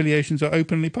affiliations are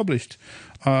openly published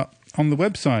on the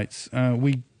websites.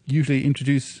 We usually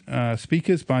introduce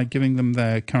speakers by giving them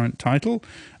their current title.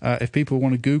 If people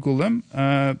want to Google them,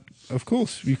 of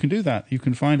course, you can do that. You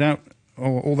can find out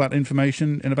all that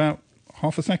information in about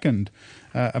half a second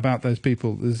about those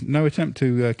people. There's no attempt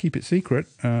to keep it secret,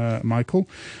 Michael.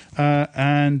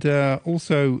 And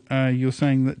also, you're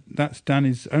saying that that's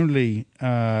Danny's only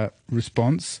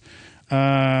response.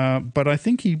 But I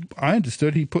think I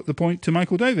understood he put the point to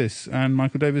Michael Davis, and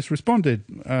Michael Davis responded.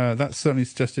 That's certainly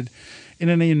suggested in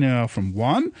an email from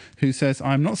one who says,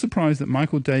 I'm not surprised that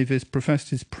Michael Davis professed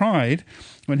his pride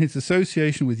when his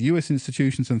association with US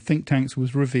institutions and think tanks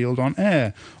was revealed on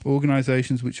air,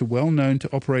 organizations which are well known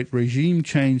to operate regime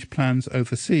change plans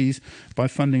overseas by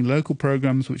funding local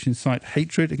programs which incite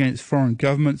hatred against foreign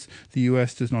governments the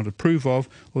US does not approve of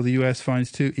or the US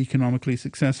finds too economically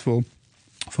successful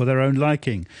for their own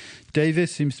liking.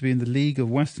 Davis seems to be in the league of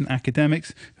Western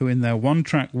academics who in their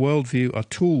one-track worldview are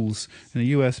tools in a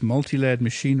US multi-layered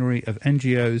machinery of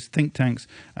NGOs, think tanks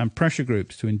and pressure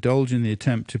groups to indulge in the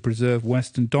attempt to preserve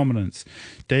Western dominance.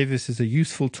 Davis is a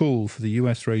useful tool for the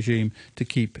US regime to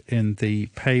keep in the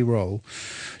payroll.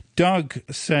 Doug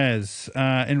says,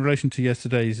 in relation to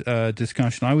yesterday's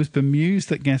discussion, I was bemused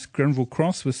that guest Grenville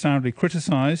Cross was soundly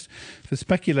criticised for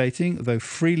speculating, though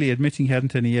freely admitting he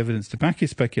hadn't any evidence to back his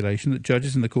speculation, that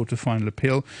judges in the Court of Final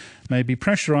Appeal may be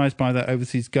pressurised by their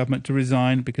overseas government to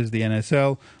resign because of the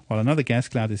NSL, while another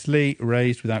guest, Gladys Lee,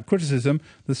 raised without criticism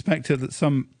the spectre that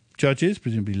some judges,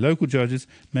 presumably local judges,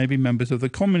 may be members of the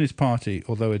Communist Party,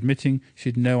 although admitting she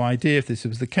had no idea if this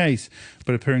was the case,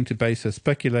 but appearing to base her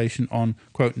speculation on,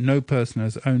 quote, no person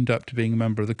has owned up to being a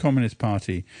member of the Communist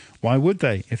Party. Why would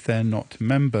they if they're not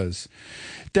members?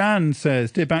 Dan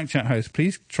says, dear Backchat host,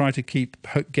 please try to keep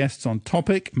guests on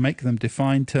topic, make them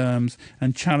define terms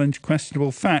and challenge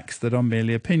questionable facts that are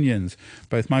merely opinions.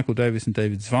 Both Michael Davis and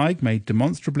David Zweig made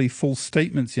demonstrably false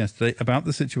statements yesterday about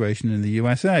the situation in the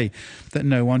USA that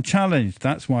no one challenged.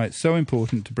 That's why it's so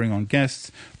important to bring on guests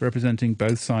representing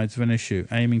both sides of an issue.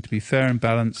 Aiming to be fair and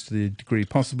balanced to the degree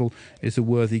possible is a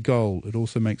worthy goal. It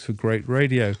also makes for great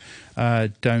radio.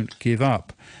 Don't give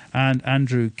up. And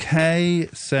Andrew Kay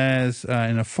says,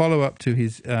 in a follow-up to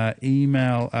his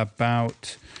email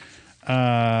about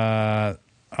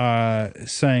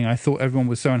saying, I thought everyone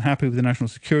was so unhappy with the national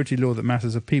security law that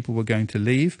masses of people were going to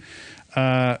leave.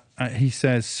 He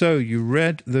says, so you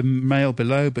read the mail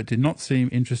below but did not seem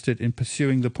interested in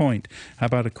pursuing the point. How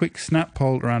about a quick snap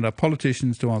poll around our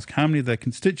politicians to ask how many of their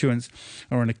constituents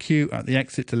are in a queue at the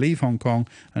exit to leave Hong Kong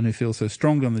and who feel so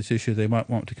strongly on this issue they might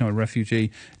want to become a refugee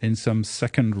in some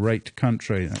second-rate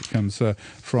country. That comes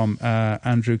from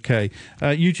Andrew Kay.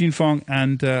 Eugene Fong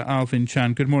and Alvin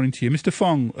Chan, good morning to you. Mr.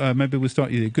 Fong, maybe we'll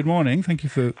start you. Good morning. Thank you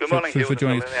for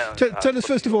joining us. Tell us,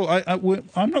 first of all,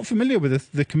 I'm not familiar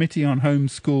with the Committee on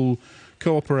Homeschool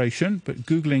Cooperation, but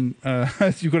Googling,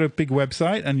 you've got a big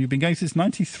website and you've been going since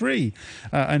 93,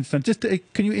 I understand. Just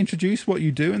can you introduce what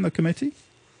you do in the committee?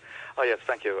 Oh, yes,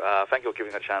 thank you. Thank you for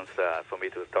giving a chance for me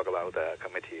to talk about the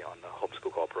Committee on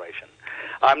Homeschool Cooperation.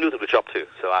 I'm new to the job too,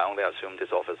 so I only assumed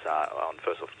this office on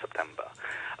 1st of September.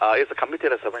 It's a committee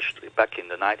that's established back in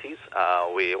the 90s.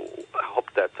 We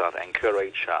hope that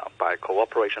encourage by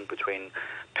cooperation between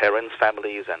parents,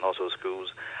 families, and also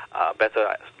schools,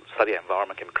 better study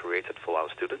environment can be created for our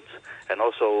students. And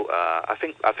also, I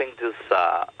think this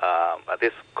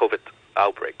COVID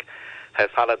outbreak has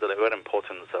highlighted the very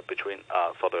importance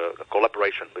for the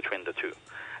collaboration between the two,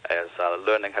 as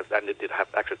learning has ended to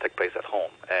actually take place at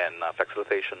home, and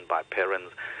facilitation by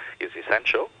parents is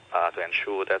essential to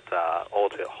ensure that all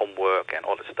the homework and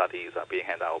all the studies are being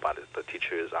handled out by the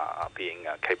teachers are being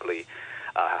capably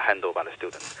handled by the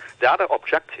students. The other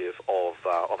objective of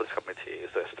this committee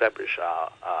is to establish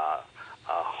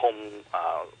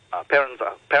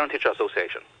parent-teacher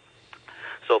association.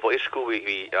 So for each school,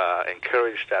 we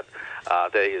encourage that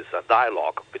there is a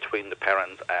dialogue between the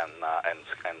parents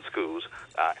and schools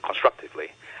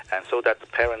constructively, and so that the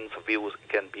parents' views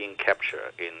can be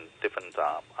captured in different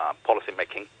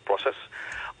policy-making process.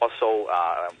 Also,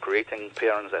 creating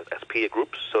parents as peer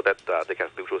groups so that they can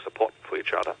mutual support for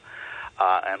each other.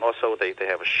 And also, they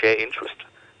have a shared interest,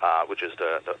 which is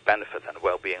the benefit and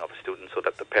well-being of the students, so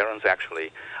that the parents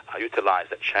actually utilize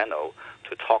that channel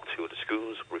to talk to the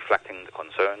schools, reflecting the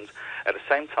concerns. At the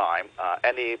same time,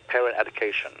 any parent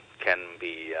education can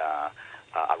be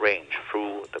arranged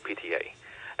through the PTA.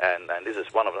 And this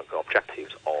is one of the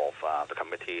objectives of the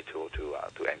committee to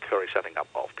encourage setting up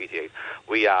of PTA.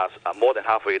 We are more than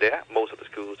halfway there. Most of the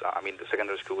schools, the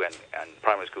secondary school and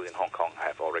primary schools in Hong Kong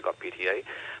have already got PTA.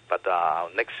 But our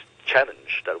next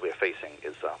challenge that we're facing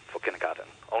is for kindergarten.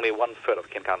 Only 1/3 of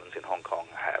kindergartens in Hong Kong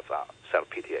have set up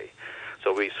PTA.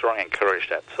 So we strongly encourage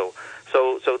that. So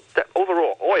that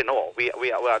overall, all in all, we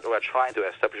are trying to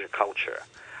establish a culture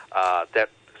that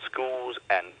schools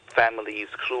and families,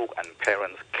 schools and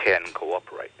parents can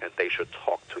cooperate, and they should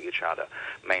talk to each other,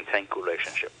 maintain good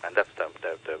relationship, and that's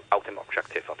the ultimate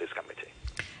objective of this committee.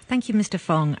 Thank you, Mr.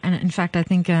 Fong. And in fact, I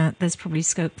think there's probably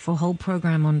scope for a whole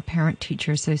program on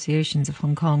parent-teacher associations of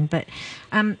Hong Kong. But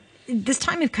this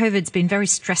time of COVID has been very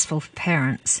stressful for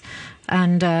parents.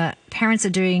 And parents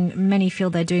many feel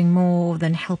they're doing more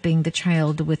than helping the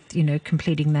child with,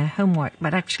 completing their homework,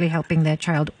 but actually helping their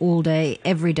child all day,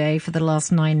 every day for the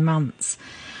last 9 months.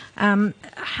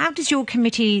 How does your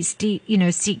committee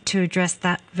seek to address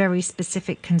that very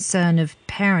specific concern of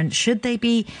parents? Should they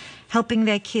be helping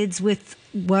their kids with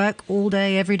work all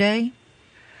day, every day?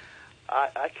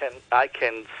 I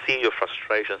can see your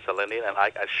frustration, Celine, and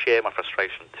I share my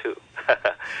frustration too.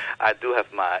 I do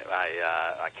have my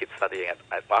kids studying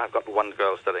I've got one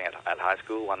girl studying at high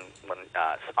school,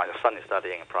 my son is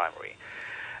studying in primary,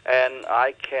 and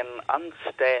I can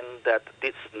understand that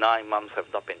these 9 months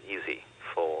have not been easy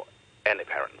for any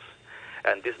parents,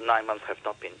 and these 9 months have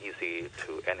not been easy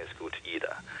to any school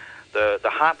either. The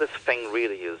hardest thing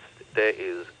really is there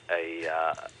is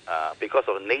because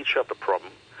of the nature of the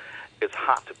problem, it's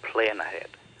hard to plan ahead.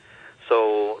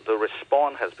 So the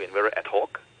response has been very ad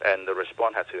hoc, and the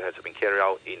response has been carried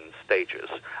out in stages.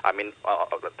 I mean,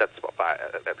 that's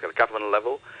at the government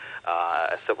level,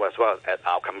 as well as at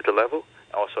our community level,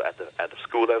 also at the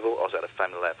school level, also at the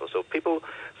family level. So people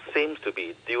seem to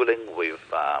be dealing with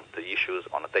the issues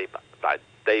on a day by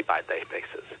day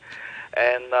basis.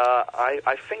 And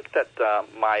I think that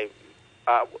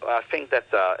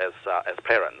as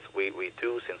parents, we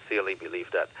do sincerely believe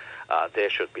that there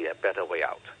should be a better way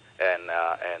out, and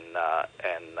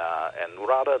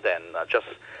rather than just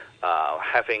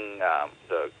having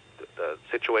the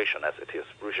situation as it is,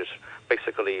 which is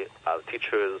basically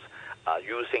teachers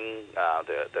using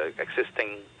the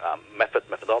existing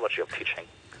methodology of teaching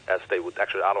as they would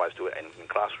actually otherwise do it in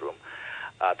classroom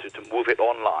to move it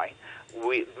online.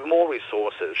 More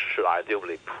resources should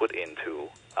ideally put into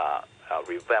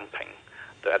revamping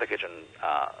the education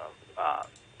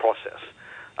process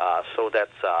so that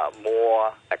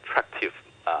more attractive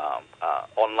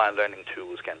online learning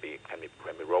tools can be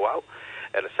rolled out.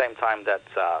 At the same time, that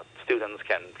students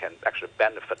can actually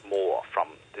benefit more from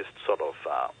this sort of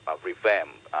revamp,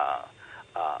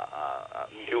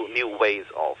 new ways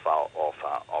of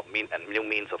new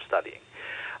means of studying.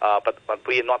 But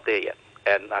we are not there yet.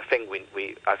 And I think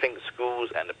I think the schools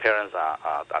and the parents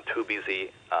are too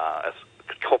busy as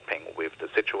coping with the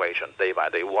situation day by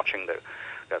day, watching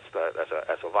as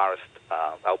a virus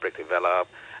outbreak develop,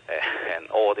 and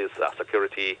all this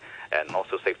security and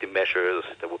also safety measures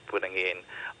that we're putting in,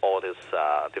 all this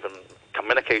different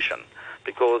communication.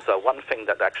 Because one thing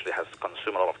that actually has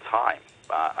consumed a lot of time,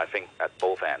 I think at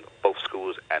both ends, both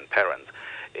schools and parents,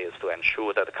 is to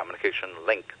ensure that the communication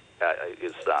link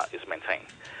is maintained,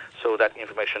 so that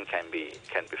information can be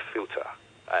filtered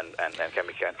and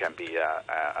can be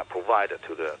provided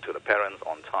to the parents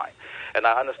on time. And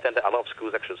I understand that a lot of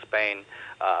schools actually spend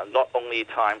not only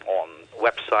time on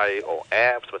website or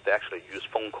apps, but they actually use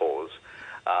phone calls.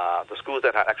 The schools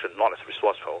that are actually not as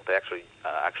resourceful, they actually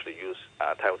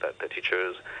tell the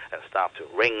teachers and staff to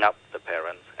ring up the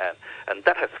parents, and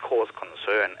that has caused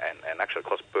concern and actually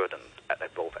caused burden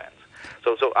at both ends.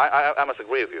 So I must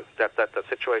agree with you that the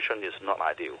situation is not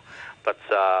ideal, but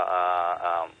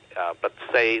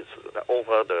say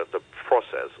over the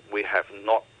process we have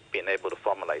not been able to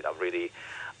formulate a really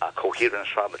coherent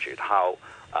strategy how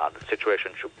the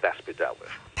situation should best be dealt with.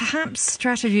 Perhaps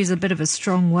strategy is a bit of a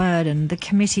strong word, and the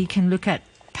committee can look at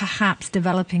perhaps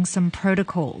developing some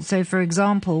protocols. So, for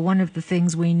example, one of the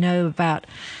things we know about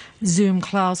Zoom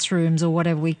classrooms, or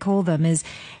whatever we call them, is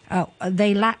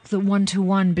they lack the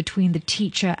one-to-one between the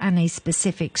teacher and a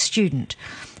specific student.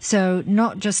 So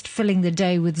not just filling the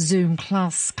day with Zoom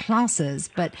classes,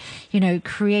 but,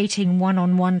 creating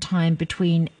one-on-one time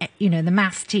between, the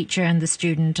maths teacher and the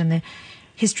student, and the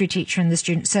history teacher and the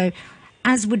student. So,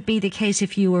 as would be the case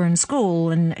if you were in school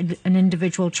and an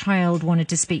individual child wanted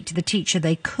to speak to the teacher,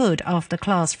 they could after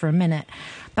class for a minute.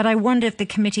 But I wonder if the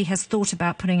committee has thought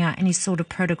about putting out any sort of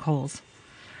protocols.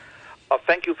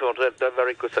 Thank you for the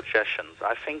very good suggestions.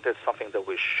 I think that's something that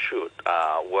we should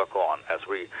work on.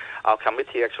 Our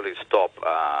committee actually stopped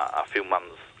a few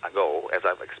months ago. As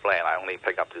I've explained, I only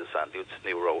picked up this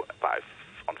new role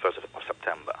on 1st of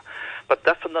September. But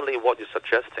definitely what you're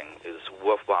suggesting is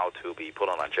worthwhile to be put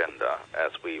on agenda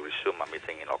as we resume our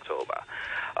meeting in October.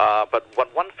 But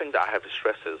one thing that I have to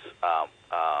stress is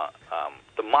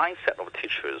the mindset of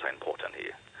teachers are important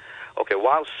here. Okay,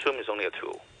 while Zoom is only a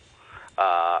tool,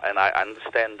 and I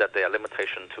understand that there are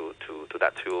limitations to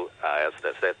that tool, as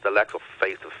there's the lack of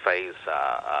face-to-face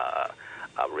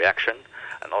reaction,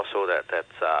 and also that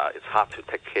it's hard to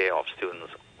take care of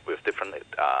students with different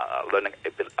learning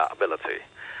ability.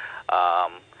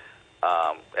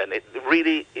 And it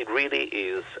really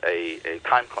is a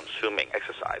time-consuming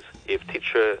exercise if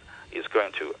teacher is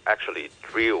going to actually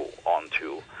drill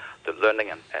onto the learning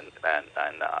and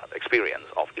experience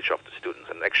of each of the students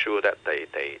and make sure that they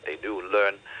do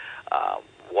learn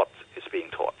what is being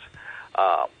taught.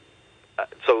 But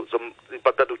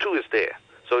the tool is there.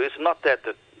 So it's not that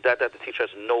the teacher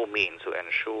has no means to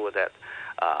ensure that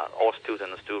all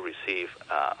students do receive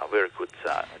a very good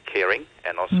caring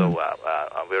and also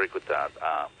a very good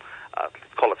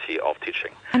quality of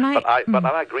teaching. And but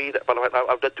I agree that. But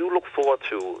I do look forward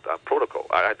to protocol,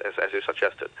 as you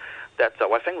suggested. That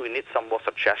I think we need some more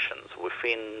suggestions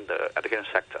within the education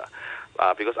sector,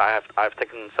 because I've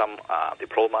taken some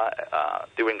diploma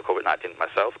during the COVID-19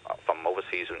 myself from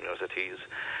overseas universities,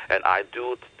 and I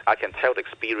can tell the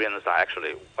experience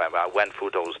when I went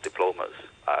through those diplomas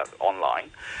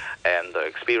online, and the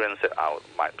experience that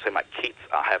my kids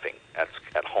are having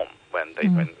at home when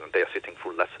they are sitting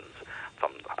through lessons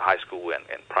from high school and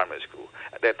primary school.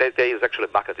 There is actually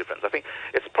a marked difference. I think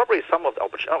it's probably one of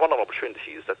the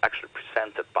opportunities that actually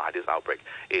presented by this outbreak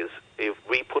is if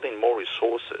we put in more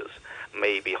resources,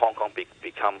 maybe Hong Kong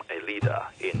become a leader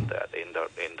in the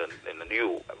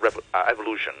new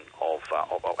evolution of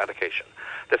education.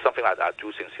 That's something I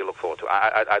do sincerely look forward to.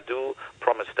 I do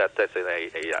promise that that's an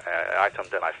item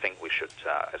that I think we should,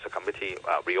 as a committee,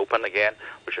 reopen again.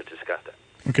 We should discuss that.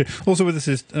 Okay. Also with us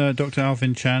is Dr.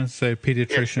 Alvin Chan, a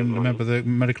paediatrician, a member of the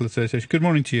Medical Association. Good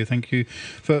morning to you. Thank you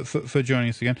for joining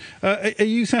us again. Are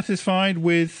you satisfied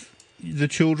with the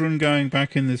children going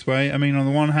back in this way? I mean, on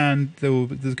the one hand,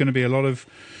 there's going to be a lot of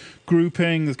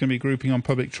grouping. There's going to be grouping on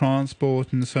public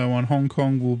transport and so on. Hong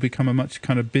Kong will become a much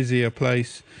kind of busier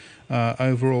place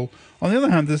overall. On the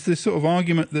other hand, there's this sort of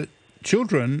argument that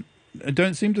children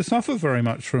don't seem to suffer very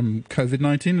much from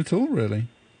COVID-19 at all, really.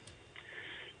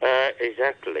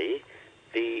 Exactly.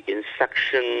 The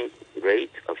infection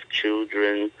rate of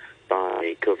children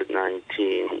by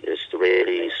COVID-19 is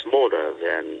really smaller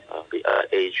than the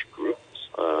age groups.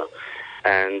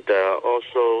 And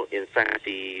also, in fact,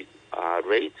 the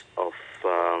rate of,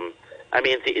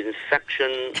 the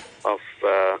infection of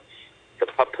the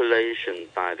population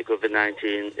by the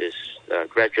COVID-19 is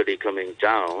gradually coming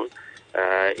down.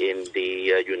 In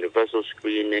the universal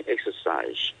screening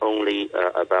exercise, only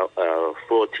about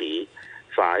 43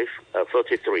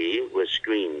 were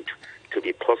screened to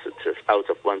be positive out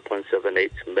of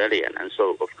 1.78 million. And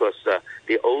so, of course,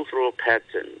 the overall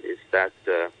pattern is that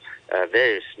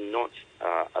there is not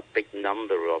a big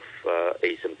number of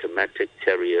asymptomatic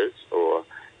carriers or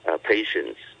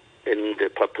patients in the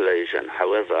population.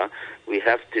 However, we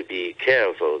have to be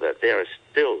careful that there are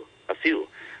still a few.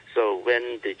 So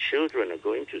when the children are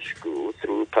going to school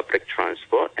through public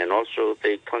transport, and also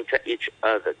they contact each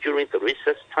other during the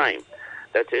recess time,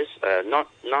 that is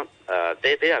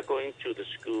they are going to the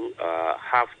school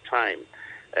half time.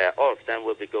 All of them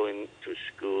will be going to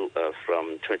school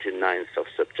from 29th of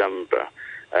September,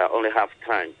 only half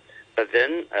time. But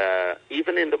then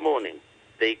even in the morning,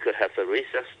 they could have a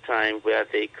recess time where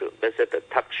they could visit the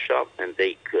tuck shop and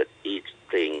they could eat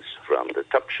things from the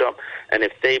tuck shop. And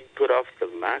if they put off the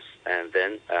mask and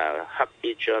then hug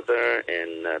each other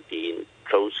and be in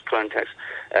close contacts,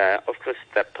 of course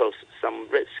that poses some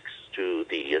risks to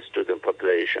the student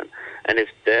population. And if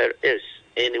there is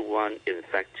anyone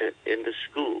infected in the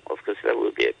school, of course that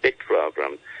will be a big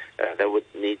problem. There would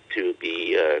need to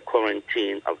be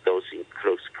quarantine of those in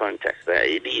close contacts.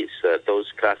 At least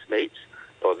those classmates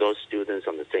or those students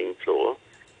on the same floor,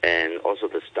 and also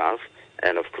the staff.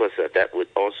 And of course, that would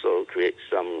also create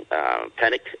some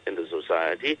panic in the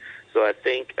society. So I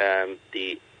think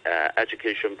the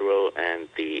Education Bureau and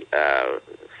the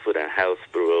Food and Health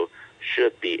Bureau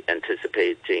should be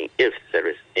anticipating if there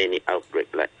is any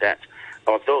outbreak like that,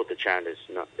 although the chance is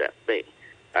not that big.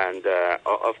 And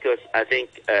of course, I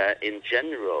think in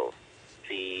general,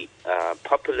 the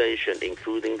population,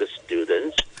 including the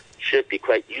students, should be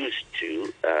quite used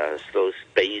to those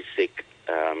basic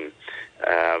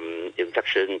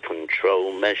infection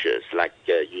control measures, like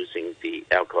using the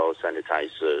alcohol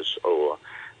sanitizers or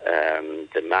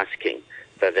the masking.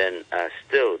 But then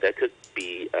still, there could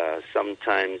be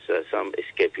sometimes some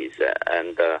escapees.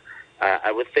 And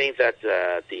I would think that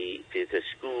the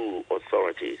school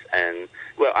authorities, and,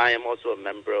 well, I am also a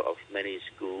member of many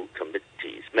school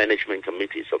committees, management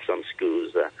committees of some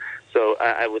schools. So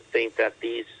I would think that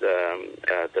these,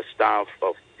 the staff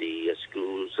of the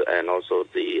schools and also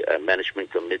the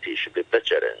management committee should be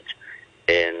vigilant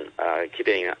in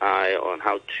keeping an eye on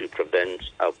how to prevent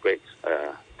outbreaks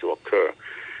to occur.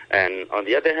 And on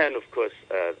the other hand, of course,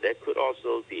 there could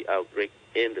also be outbreak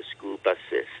in the school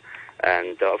buses.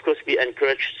 And, of course, we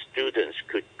encourage students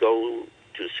could go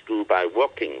to school by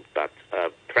walking, but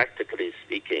practically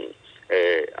speaking,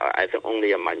 I think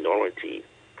only a minority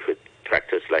could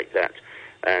practice like that.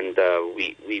 And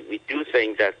we do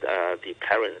think that the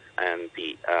parents and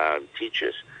the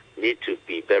teachers need to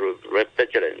be very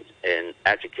vigilant in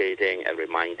educating and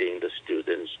reminding the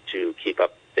students to keep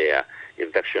up their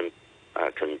infection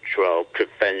control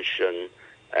prevention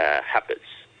habits.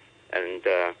 And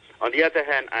on the other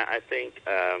hand, I think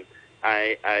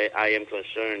I am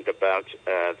concerned about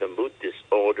the mood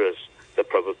disorders, the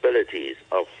probabilities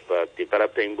of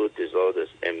developing mood disorders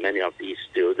in many of these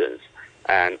students,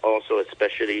 and also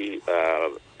especially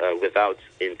without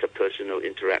interpersonal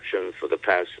interaction for the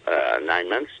past 9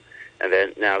 months. And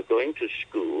then now going to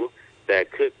school, there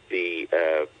could be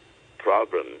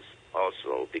problems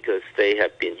also because they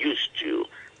have been used to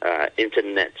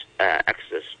internet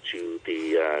access to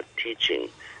the teaching.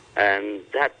 And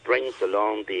that brings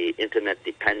along the internet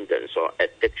dependence or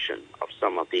addiction of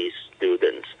some of these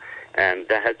students. And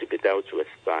that has to be dealt with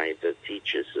by the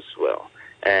teachers as well,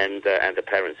 and the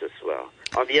parents as well.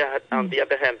 On the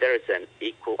other hand, there is an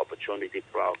equal opportunity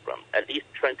problem. At least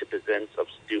 20% of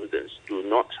students do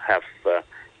not have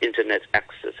internet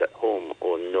access at home,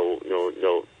 or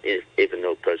even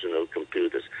no personal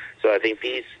computers. So I think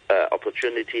these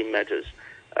opportunity matters.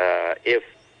 If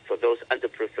for those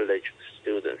underprivileged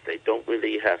students, they don't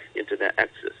really have internet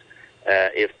access.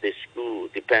 If the school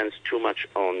depends too much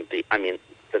on the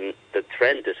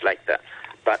trend is like that,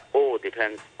 but all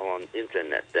depends on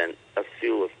internet, then a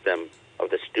few of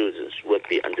the students would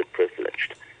be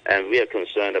underprivileged. And we are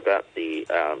concerned about the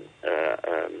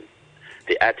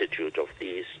attitude of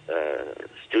these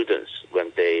students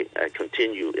when they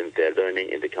continue in their learning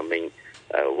in the coming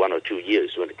 1 or 2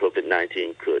 years, when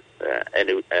COVID-19 could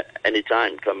any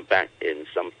time come back in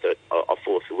some third or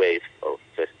fourth wave or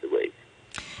fifth wave.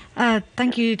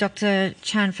 Thank you, Dr.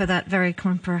 Chan, for that very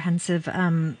comprehensive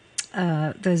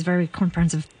those very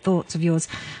comprehensive thoughts of yours.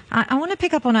 I want to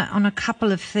pick up on a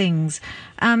couple of things.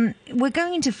 We're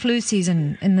going into flu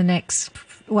season in the next.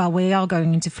 Well, we are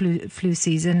going into flu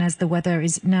season as the weather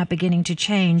is now beginning to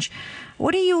change.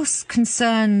 What are your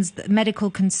concerns, medical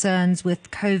concerns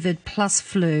with COVID plus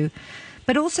flu?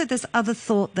 But also this other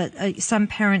thought that some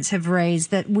parents have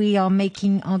raised, that we are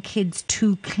making our kids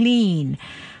too clean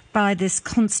by this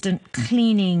constant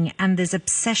cleaning and this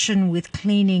obsession with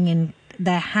cleaning in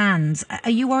their hands.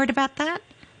 Are you worried about that?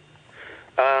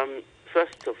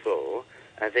 First of all,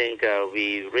 I think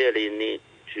we really need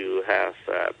to have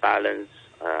balance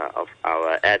of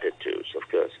our attitudes, of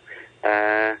course.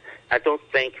 I don't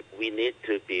think we need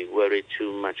to be worried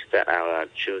too much that our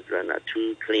children are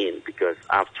too clean, because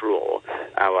after all,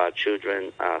 our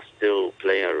children are still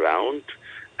playing around,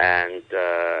 and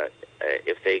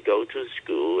if they go to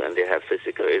school and they have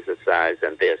physical exercise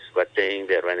and they're sweating,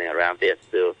 they're running around, they're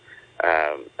still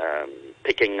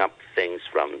picking up things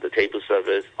from the table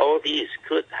service. All these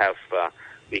could have,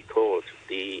 we call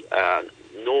the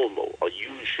normal or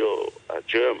usual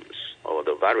germs or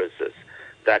the viruses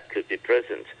that could be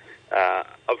present.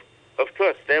 Of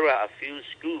course, there are a few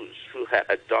schools who have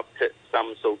adopted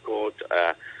some so-called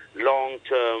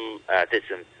long-term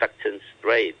disinfectant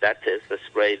spray. That is the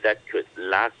spray that could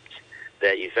last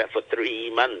their effect for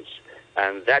 3 months,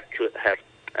 and that could have,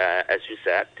 as you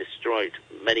said, destroyed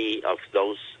many of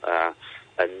those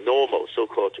normal,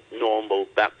 so-called normal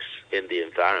bugs in the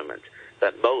environment.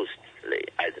 But mostly,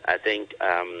 I think,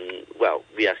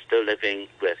 we are still living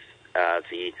with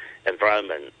the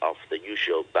environment of the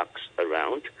usual bugs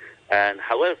around. And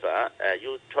however,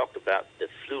 you talked about the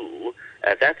flu.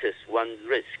 That is one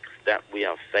risk that we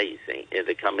are facing in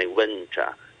the coming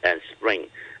winter and spring.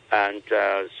 And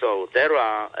so there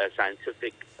are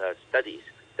scientific studies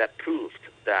that proved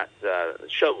that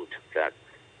showed that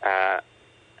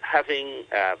having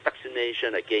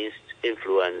vaccination against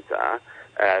influenza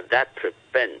that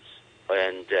prevents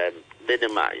and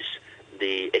minimize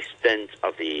the extent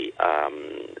of the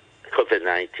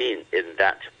COVID-19 in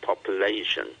that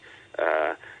population.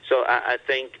 So I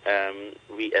think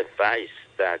we advise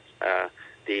that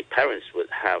the parents would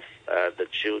have the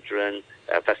children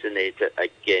vaccinated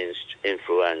against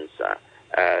influenza,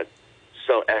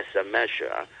 so as a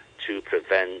measure to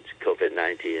prevent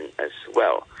COVID-19 as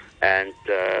well. And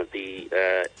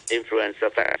the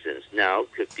influenza vaccines now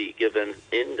could be given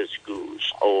in the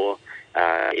schools or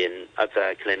in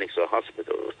other clinics or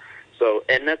hospitals. So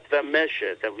another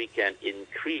measure that we can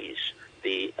increase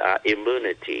the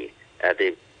immunity,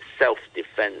 the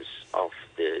self-defense of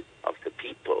the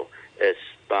people, is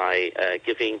by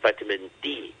giving vitamin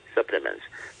D supplements.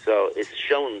 So it's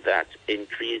shown that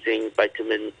increasing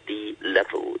vitamin D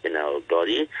level in our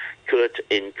body could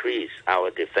increase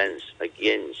our defense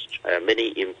against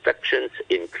many infections,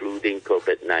 including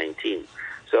COVID-19.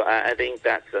 So I think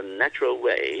that's a natural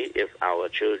way. If our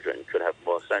children could have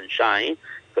more sunshine,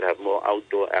 could have more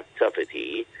outdoor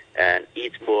activity, and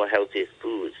eat more healthy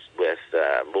foods with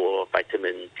more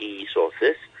vitamin D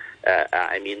sources,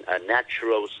 a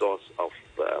natural source of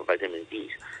vitamin D.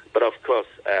 But of course,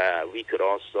 we could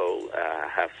also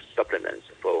have supplements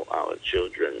for our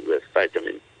children with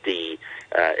vitamin the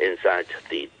inside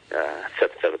the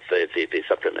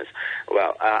supplements.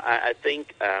 Well, I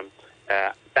think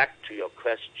back to your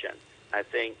question, I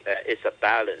think it's a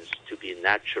balance to be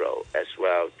natural as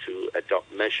well, to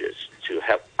adopt measures to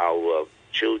help our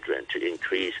children to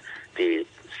increase the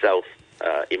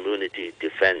self-immunity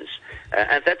defense.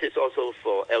 And that is also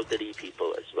for elderly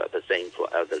people as well, the same for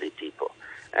elderly people.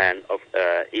 And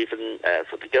even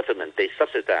for the government, they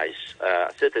subsidize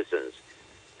citizens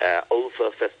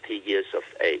over 50 years of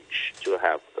age to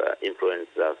have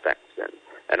influenza vaccine,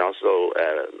 and also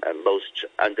most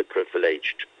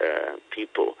underprivileged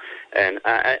people. And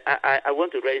I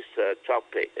want to raise a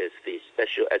topic is the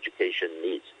special education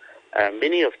needs.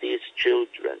 Many of these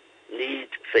children need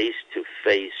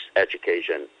face-to-face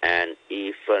education and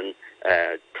even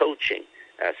coaching,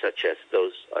 such as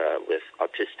those with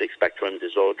autistic spectrum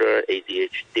disorder,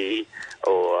 ADHD,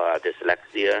 or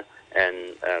dyslexia, and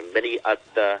many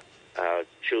other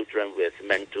children with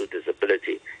mental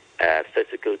disability,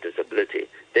 physical disability.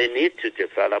 They need to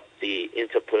develop the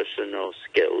interpersonal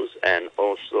skills and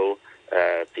also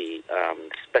the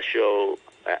special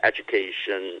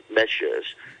education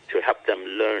measures to help them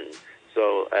learn.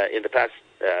 So in the past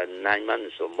 9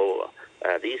 months or more,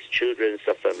 these children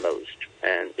suffer most.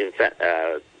 And in fact,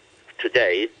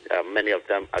 today, many of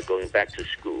them are going back to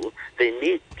school. They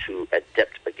need to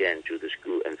adapt again to the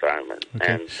school environment.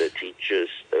 Okay. And the teachers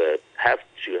have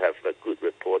to have a good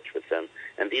rapport with them.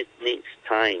 And this needs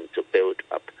time to build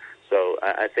up. So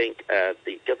I think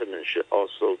the government should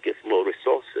also give more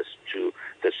resources to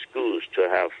the schools to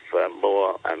have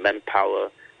more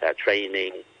manpower,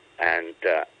 training, and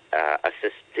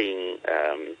assisting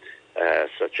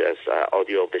such as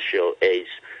audiovisual aids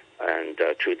and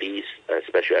to these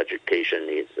special education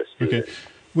needs students. Okay.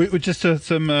 We just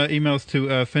some emails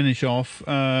to finish off.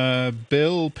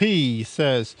 Bill P.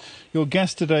 says, your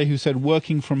guest today who said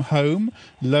working from home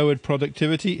lowered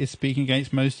productivity is speaking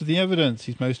against most of the evidence.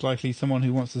 He's most likely someone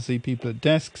who wants to see people at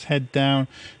desks, head down,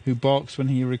 who box when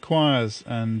he requires.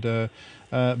 And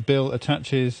Bill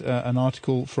attaches an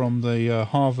article from the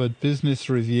Harvard Business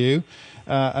Review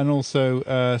and also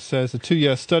says a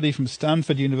 2-year study from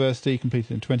Stanford University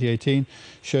completed in 2018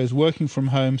 shows working from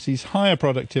home sees higher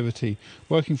productivity.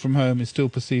 Working from home is still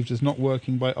perceived as not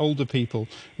working by older people.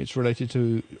 It's related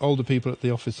to older people at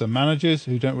the office are managers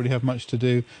who don't really have much to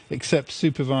do except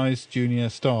supervise junior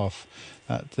staff.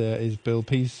 That is Bill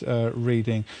P's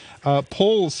reading.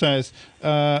 Paul says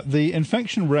the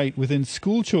infection rate within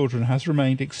school children has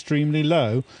remained extremely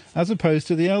low as opposed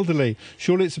to the elderly.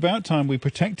 Surely it's about time we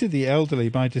protected the elderly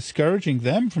by discouraging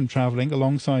them from travelling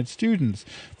alongside students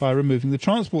by removing the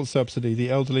transport subsidy the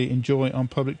elderly enjoy on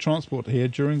public transport here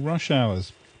during rush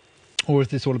hours. Or is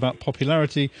this all about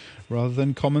popularity rather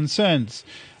than common sense?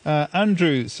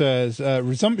 Andrew says,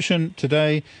 resumption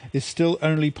today is still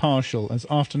only partial, as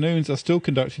afternoons are still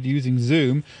conducted using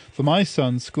Zoom for my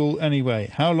son's school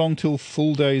anyway. How long till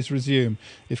full days resume?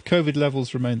 If COVID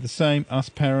levels remain the same, us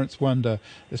parents wonder,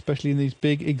 especially in these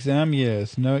big exam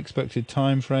years. No expected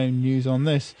time frame news on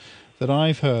this that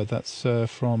I've heard. That's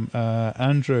from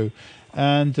Andrew.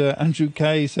 And Andrew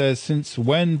Kay says, since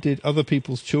when did other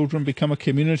people's children become a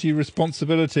community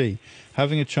responsibility?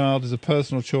 Having a child is a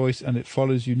personal choice and it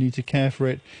follows you need to care for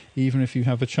it even if you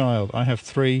have a child. I have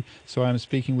 3, so I am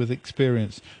speaking with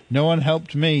experience. No one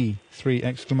helped me, 3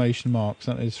 exclamation marks.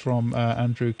 That is from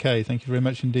Andrew Kay. Thank you very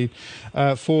much indeed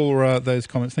for those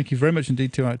comments. Thank you very much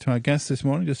indeed to our guests this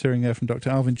morning. Just hearing there from Dr.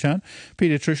 Alvin Chan,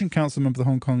 paediatrician, council member of the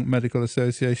Hong Kong Medical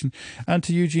Association, and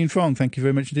to Eugene Fong. Thank you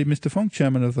very much indeed, Mr. Fong,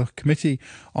 chairman of the Committee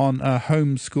on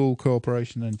Homeschool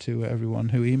Cooperation, and to everyone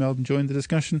who emailed and joined the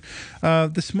discussion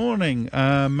this morning.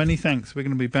 Many thanks. We're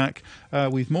going to be back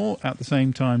with more at the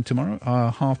same time tomorrow,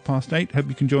 8:30. Hope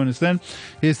you can join us then.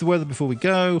 Here's the weather before we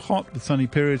go. Hot with sunny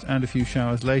periods and a few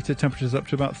showers later. Temperatures up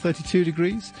to about 32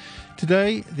 degrees.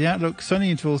 Today, the outlook, sunny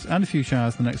intervals and a few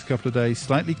showers the next couple of days.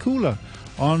 Slightly cooler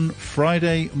on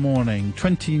Friday morning.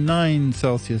 29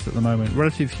 Celsius at the moment.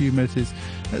 Relative humidity is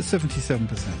at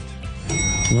 77%.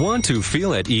 Want to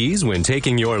feel at ease when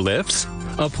taking your lifts?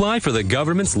 Apply for the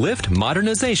government's Lift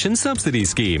Modernization Subsidy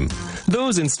Scheme.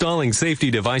 Those installing safety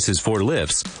devices for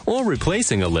lifts or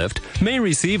replacing a lift may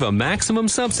receive a maximum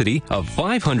subsidy of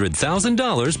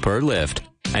 $500,000 per lift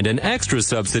and an extra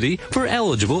subsidy for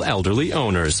eligible elderly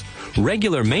owners.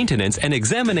 Regular maintenance and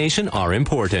examination are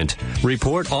important.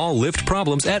 Report all lift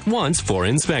problems at once for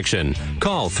inspection.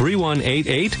 Call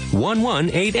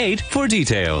 3188-1188 for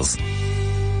details.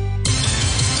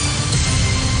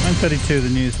 9:32, the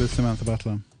news with Samantha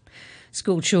Butler.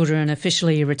 School children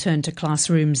officially returned to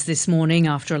classrooms this morning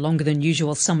after a longer than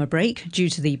usual summer break due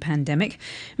to the pandemic.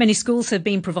 Many schools have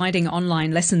been providing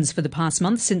online lessons for the past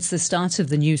month since the start of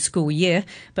the new school year,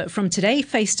 but from today,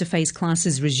 face-to-face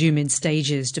classes resume in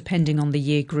stages depending on the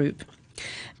year group.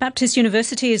 Baptist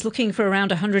University is looking for around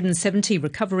 170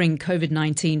 recovering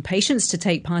Covid-19 patients to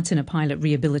take part in a pilot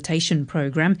rehabilitation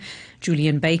program.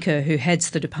 Julian Baker, who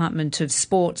heads the Department of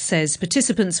Sport, says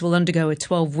participants will undergo a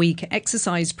 12-week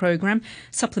exercise program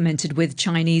supplemented with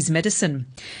Chinese medicine.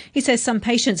 He says some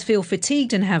patients feel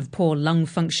fatigued and have poor lung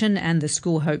function, and the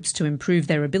school hopes to improve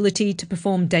their ability to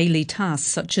perform daily tasks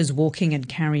such as walking and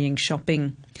carrying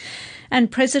shopping. And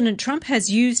President Trump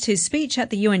has used his speech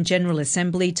at the UN General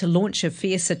Assembly to launch a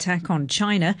fierce attack on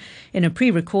China. In a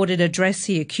pre-recorded address,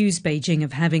 he accused Beijing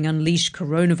of having unleashed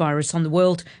coronavirus on the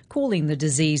world, calling the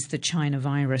disease the China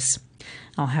virus.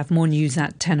 I'll have more news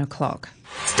at 10 o'clock.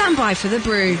 Stand by for the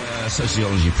brew.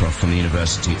 Sociology prof from the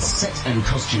university, set and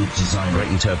costume designer, great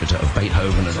interpreter of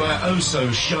Beethoven, and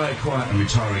oh-so-shy, quiet and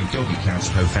retiring doggy counts,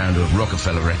 co-founder of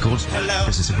Rockefeller Records. Hello.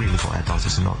 This is really for adults,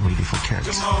 it's not really for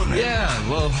kids. Yeah,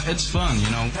 well, it's fun, you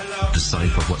know.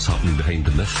 Decipher what's happening behind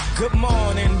the myth. Good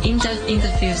morning. In-depth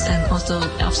interviews and also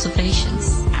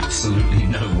observations. Absolutely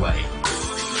no way.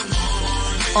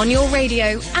 On your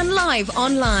radio and live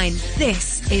online,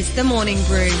 this is The Morning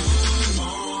Brew.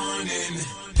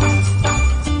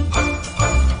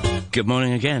 Good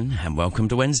morning again, and welcome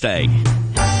to Wednesday.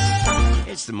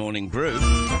 It's the Morning Brew.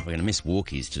 We're going to miss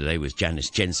walkies today with Janice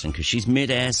Jensen because she's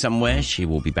mid-air somewhere. She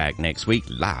will be back next week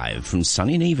live from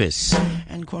sunny Nevis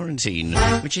and quarantine,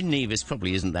 which in Nevis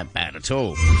probably isn't that bad at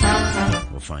all.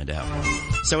 We'll find out.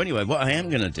 So anyway, what I am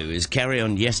going to do is carry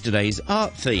on yesterday's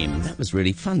art theme. That was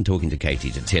really fun talking to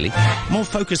Katie Tilly. More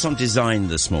focus on design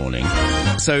this morning.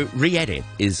 So Re-Edit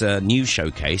is a new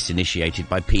showcase initiated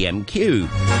by PMQ.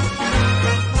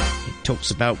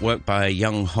 Talks about work by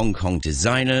young Hong Kong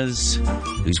designers,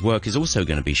 whose work is also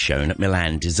going to be shown at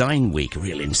Milan Design Week. A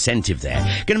real incentive there.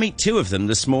 Going to meet two of them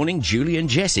this morning, Julie and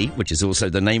Jessie, which is also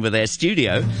the name of their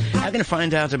studio. I'm going to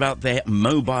find out about their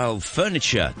mobile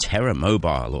furniture, Terra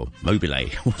Mobile, or Mobile.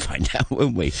 We'll find out,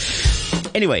 won't we?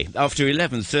 Anyway, after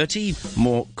 11:30,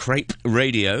 more Crepe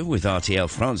Radio with RTL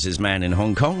France's man in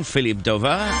Hong Kong, Philippe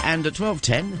Dovar, and at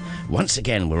 12:10, once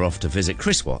again we're off to visit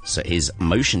Chris Watts at his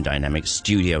Motion Dynamics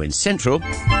studio in Central.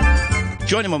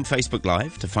 Join him on Facebook Live to find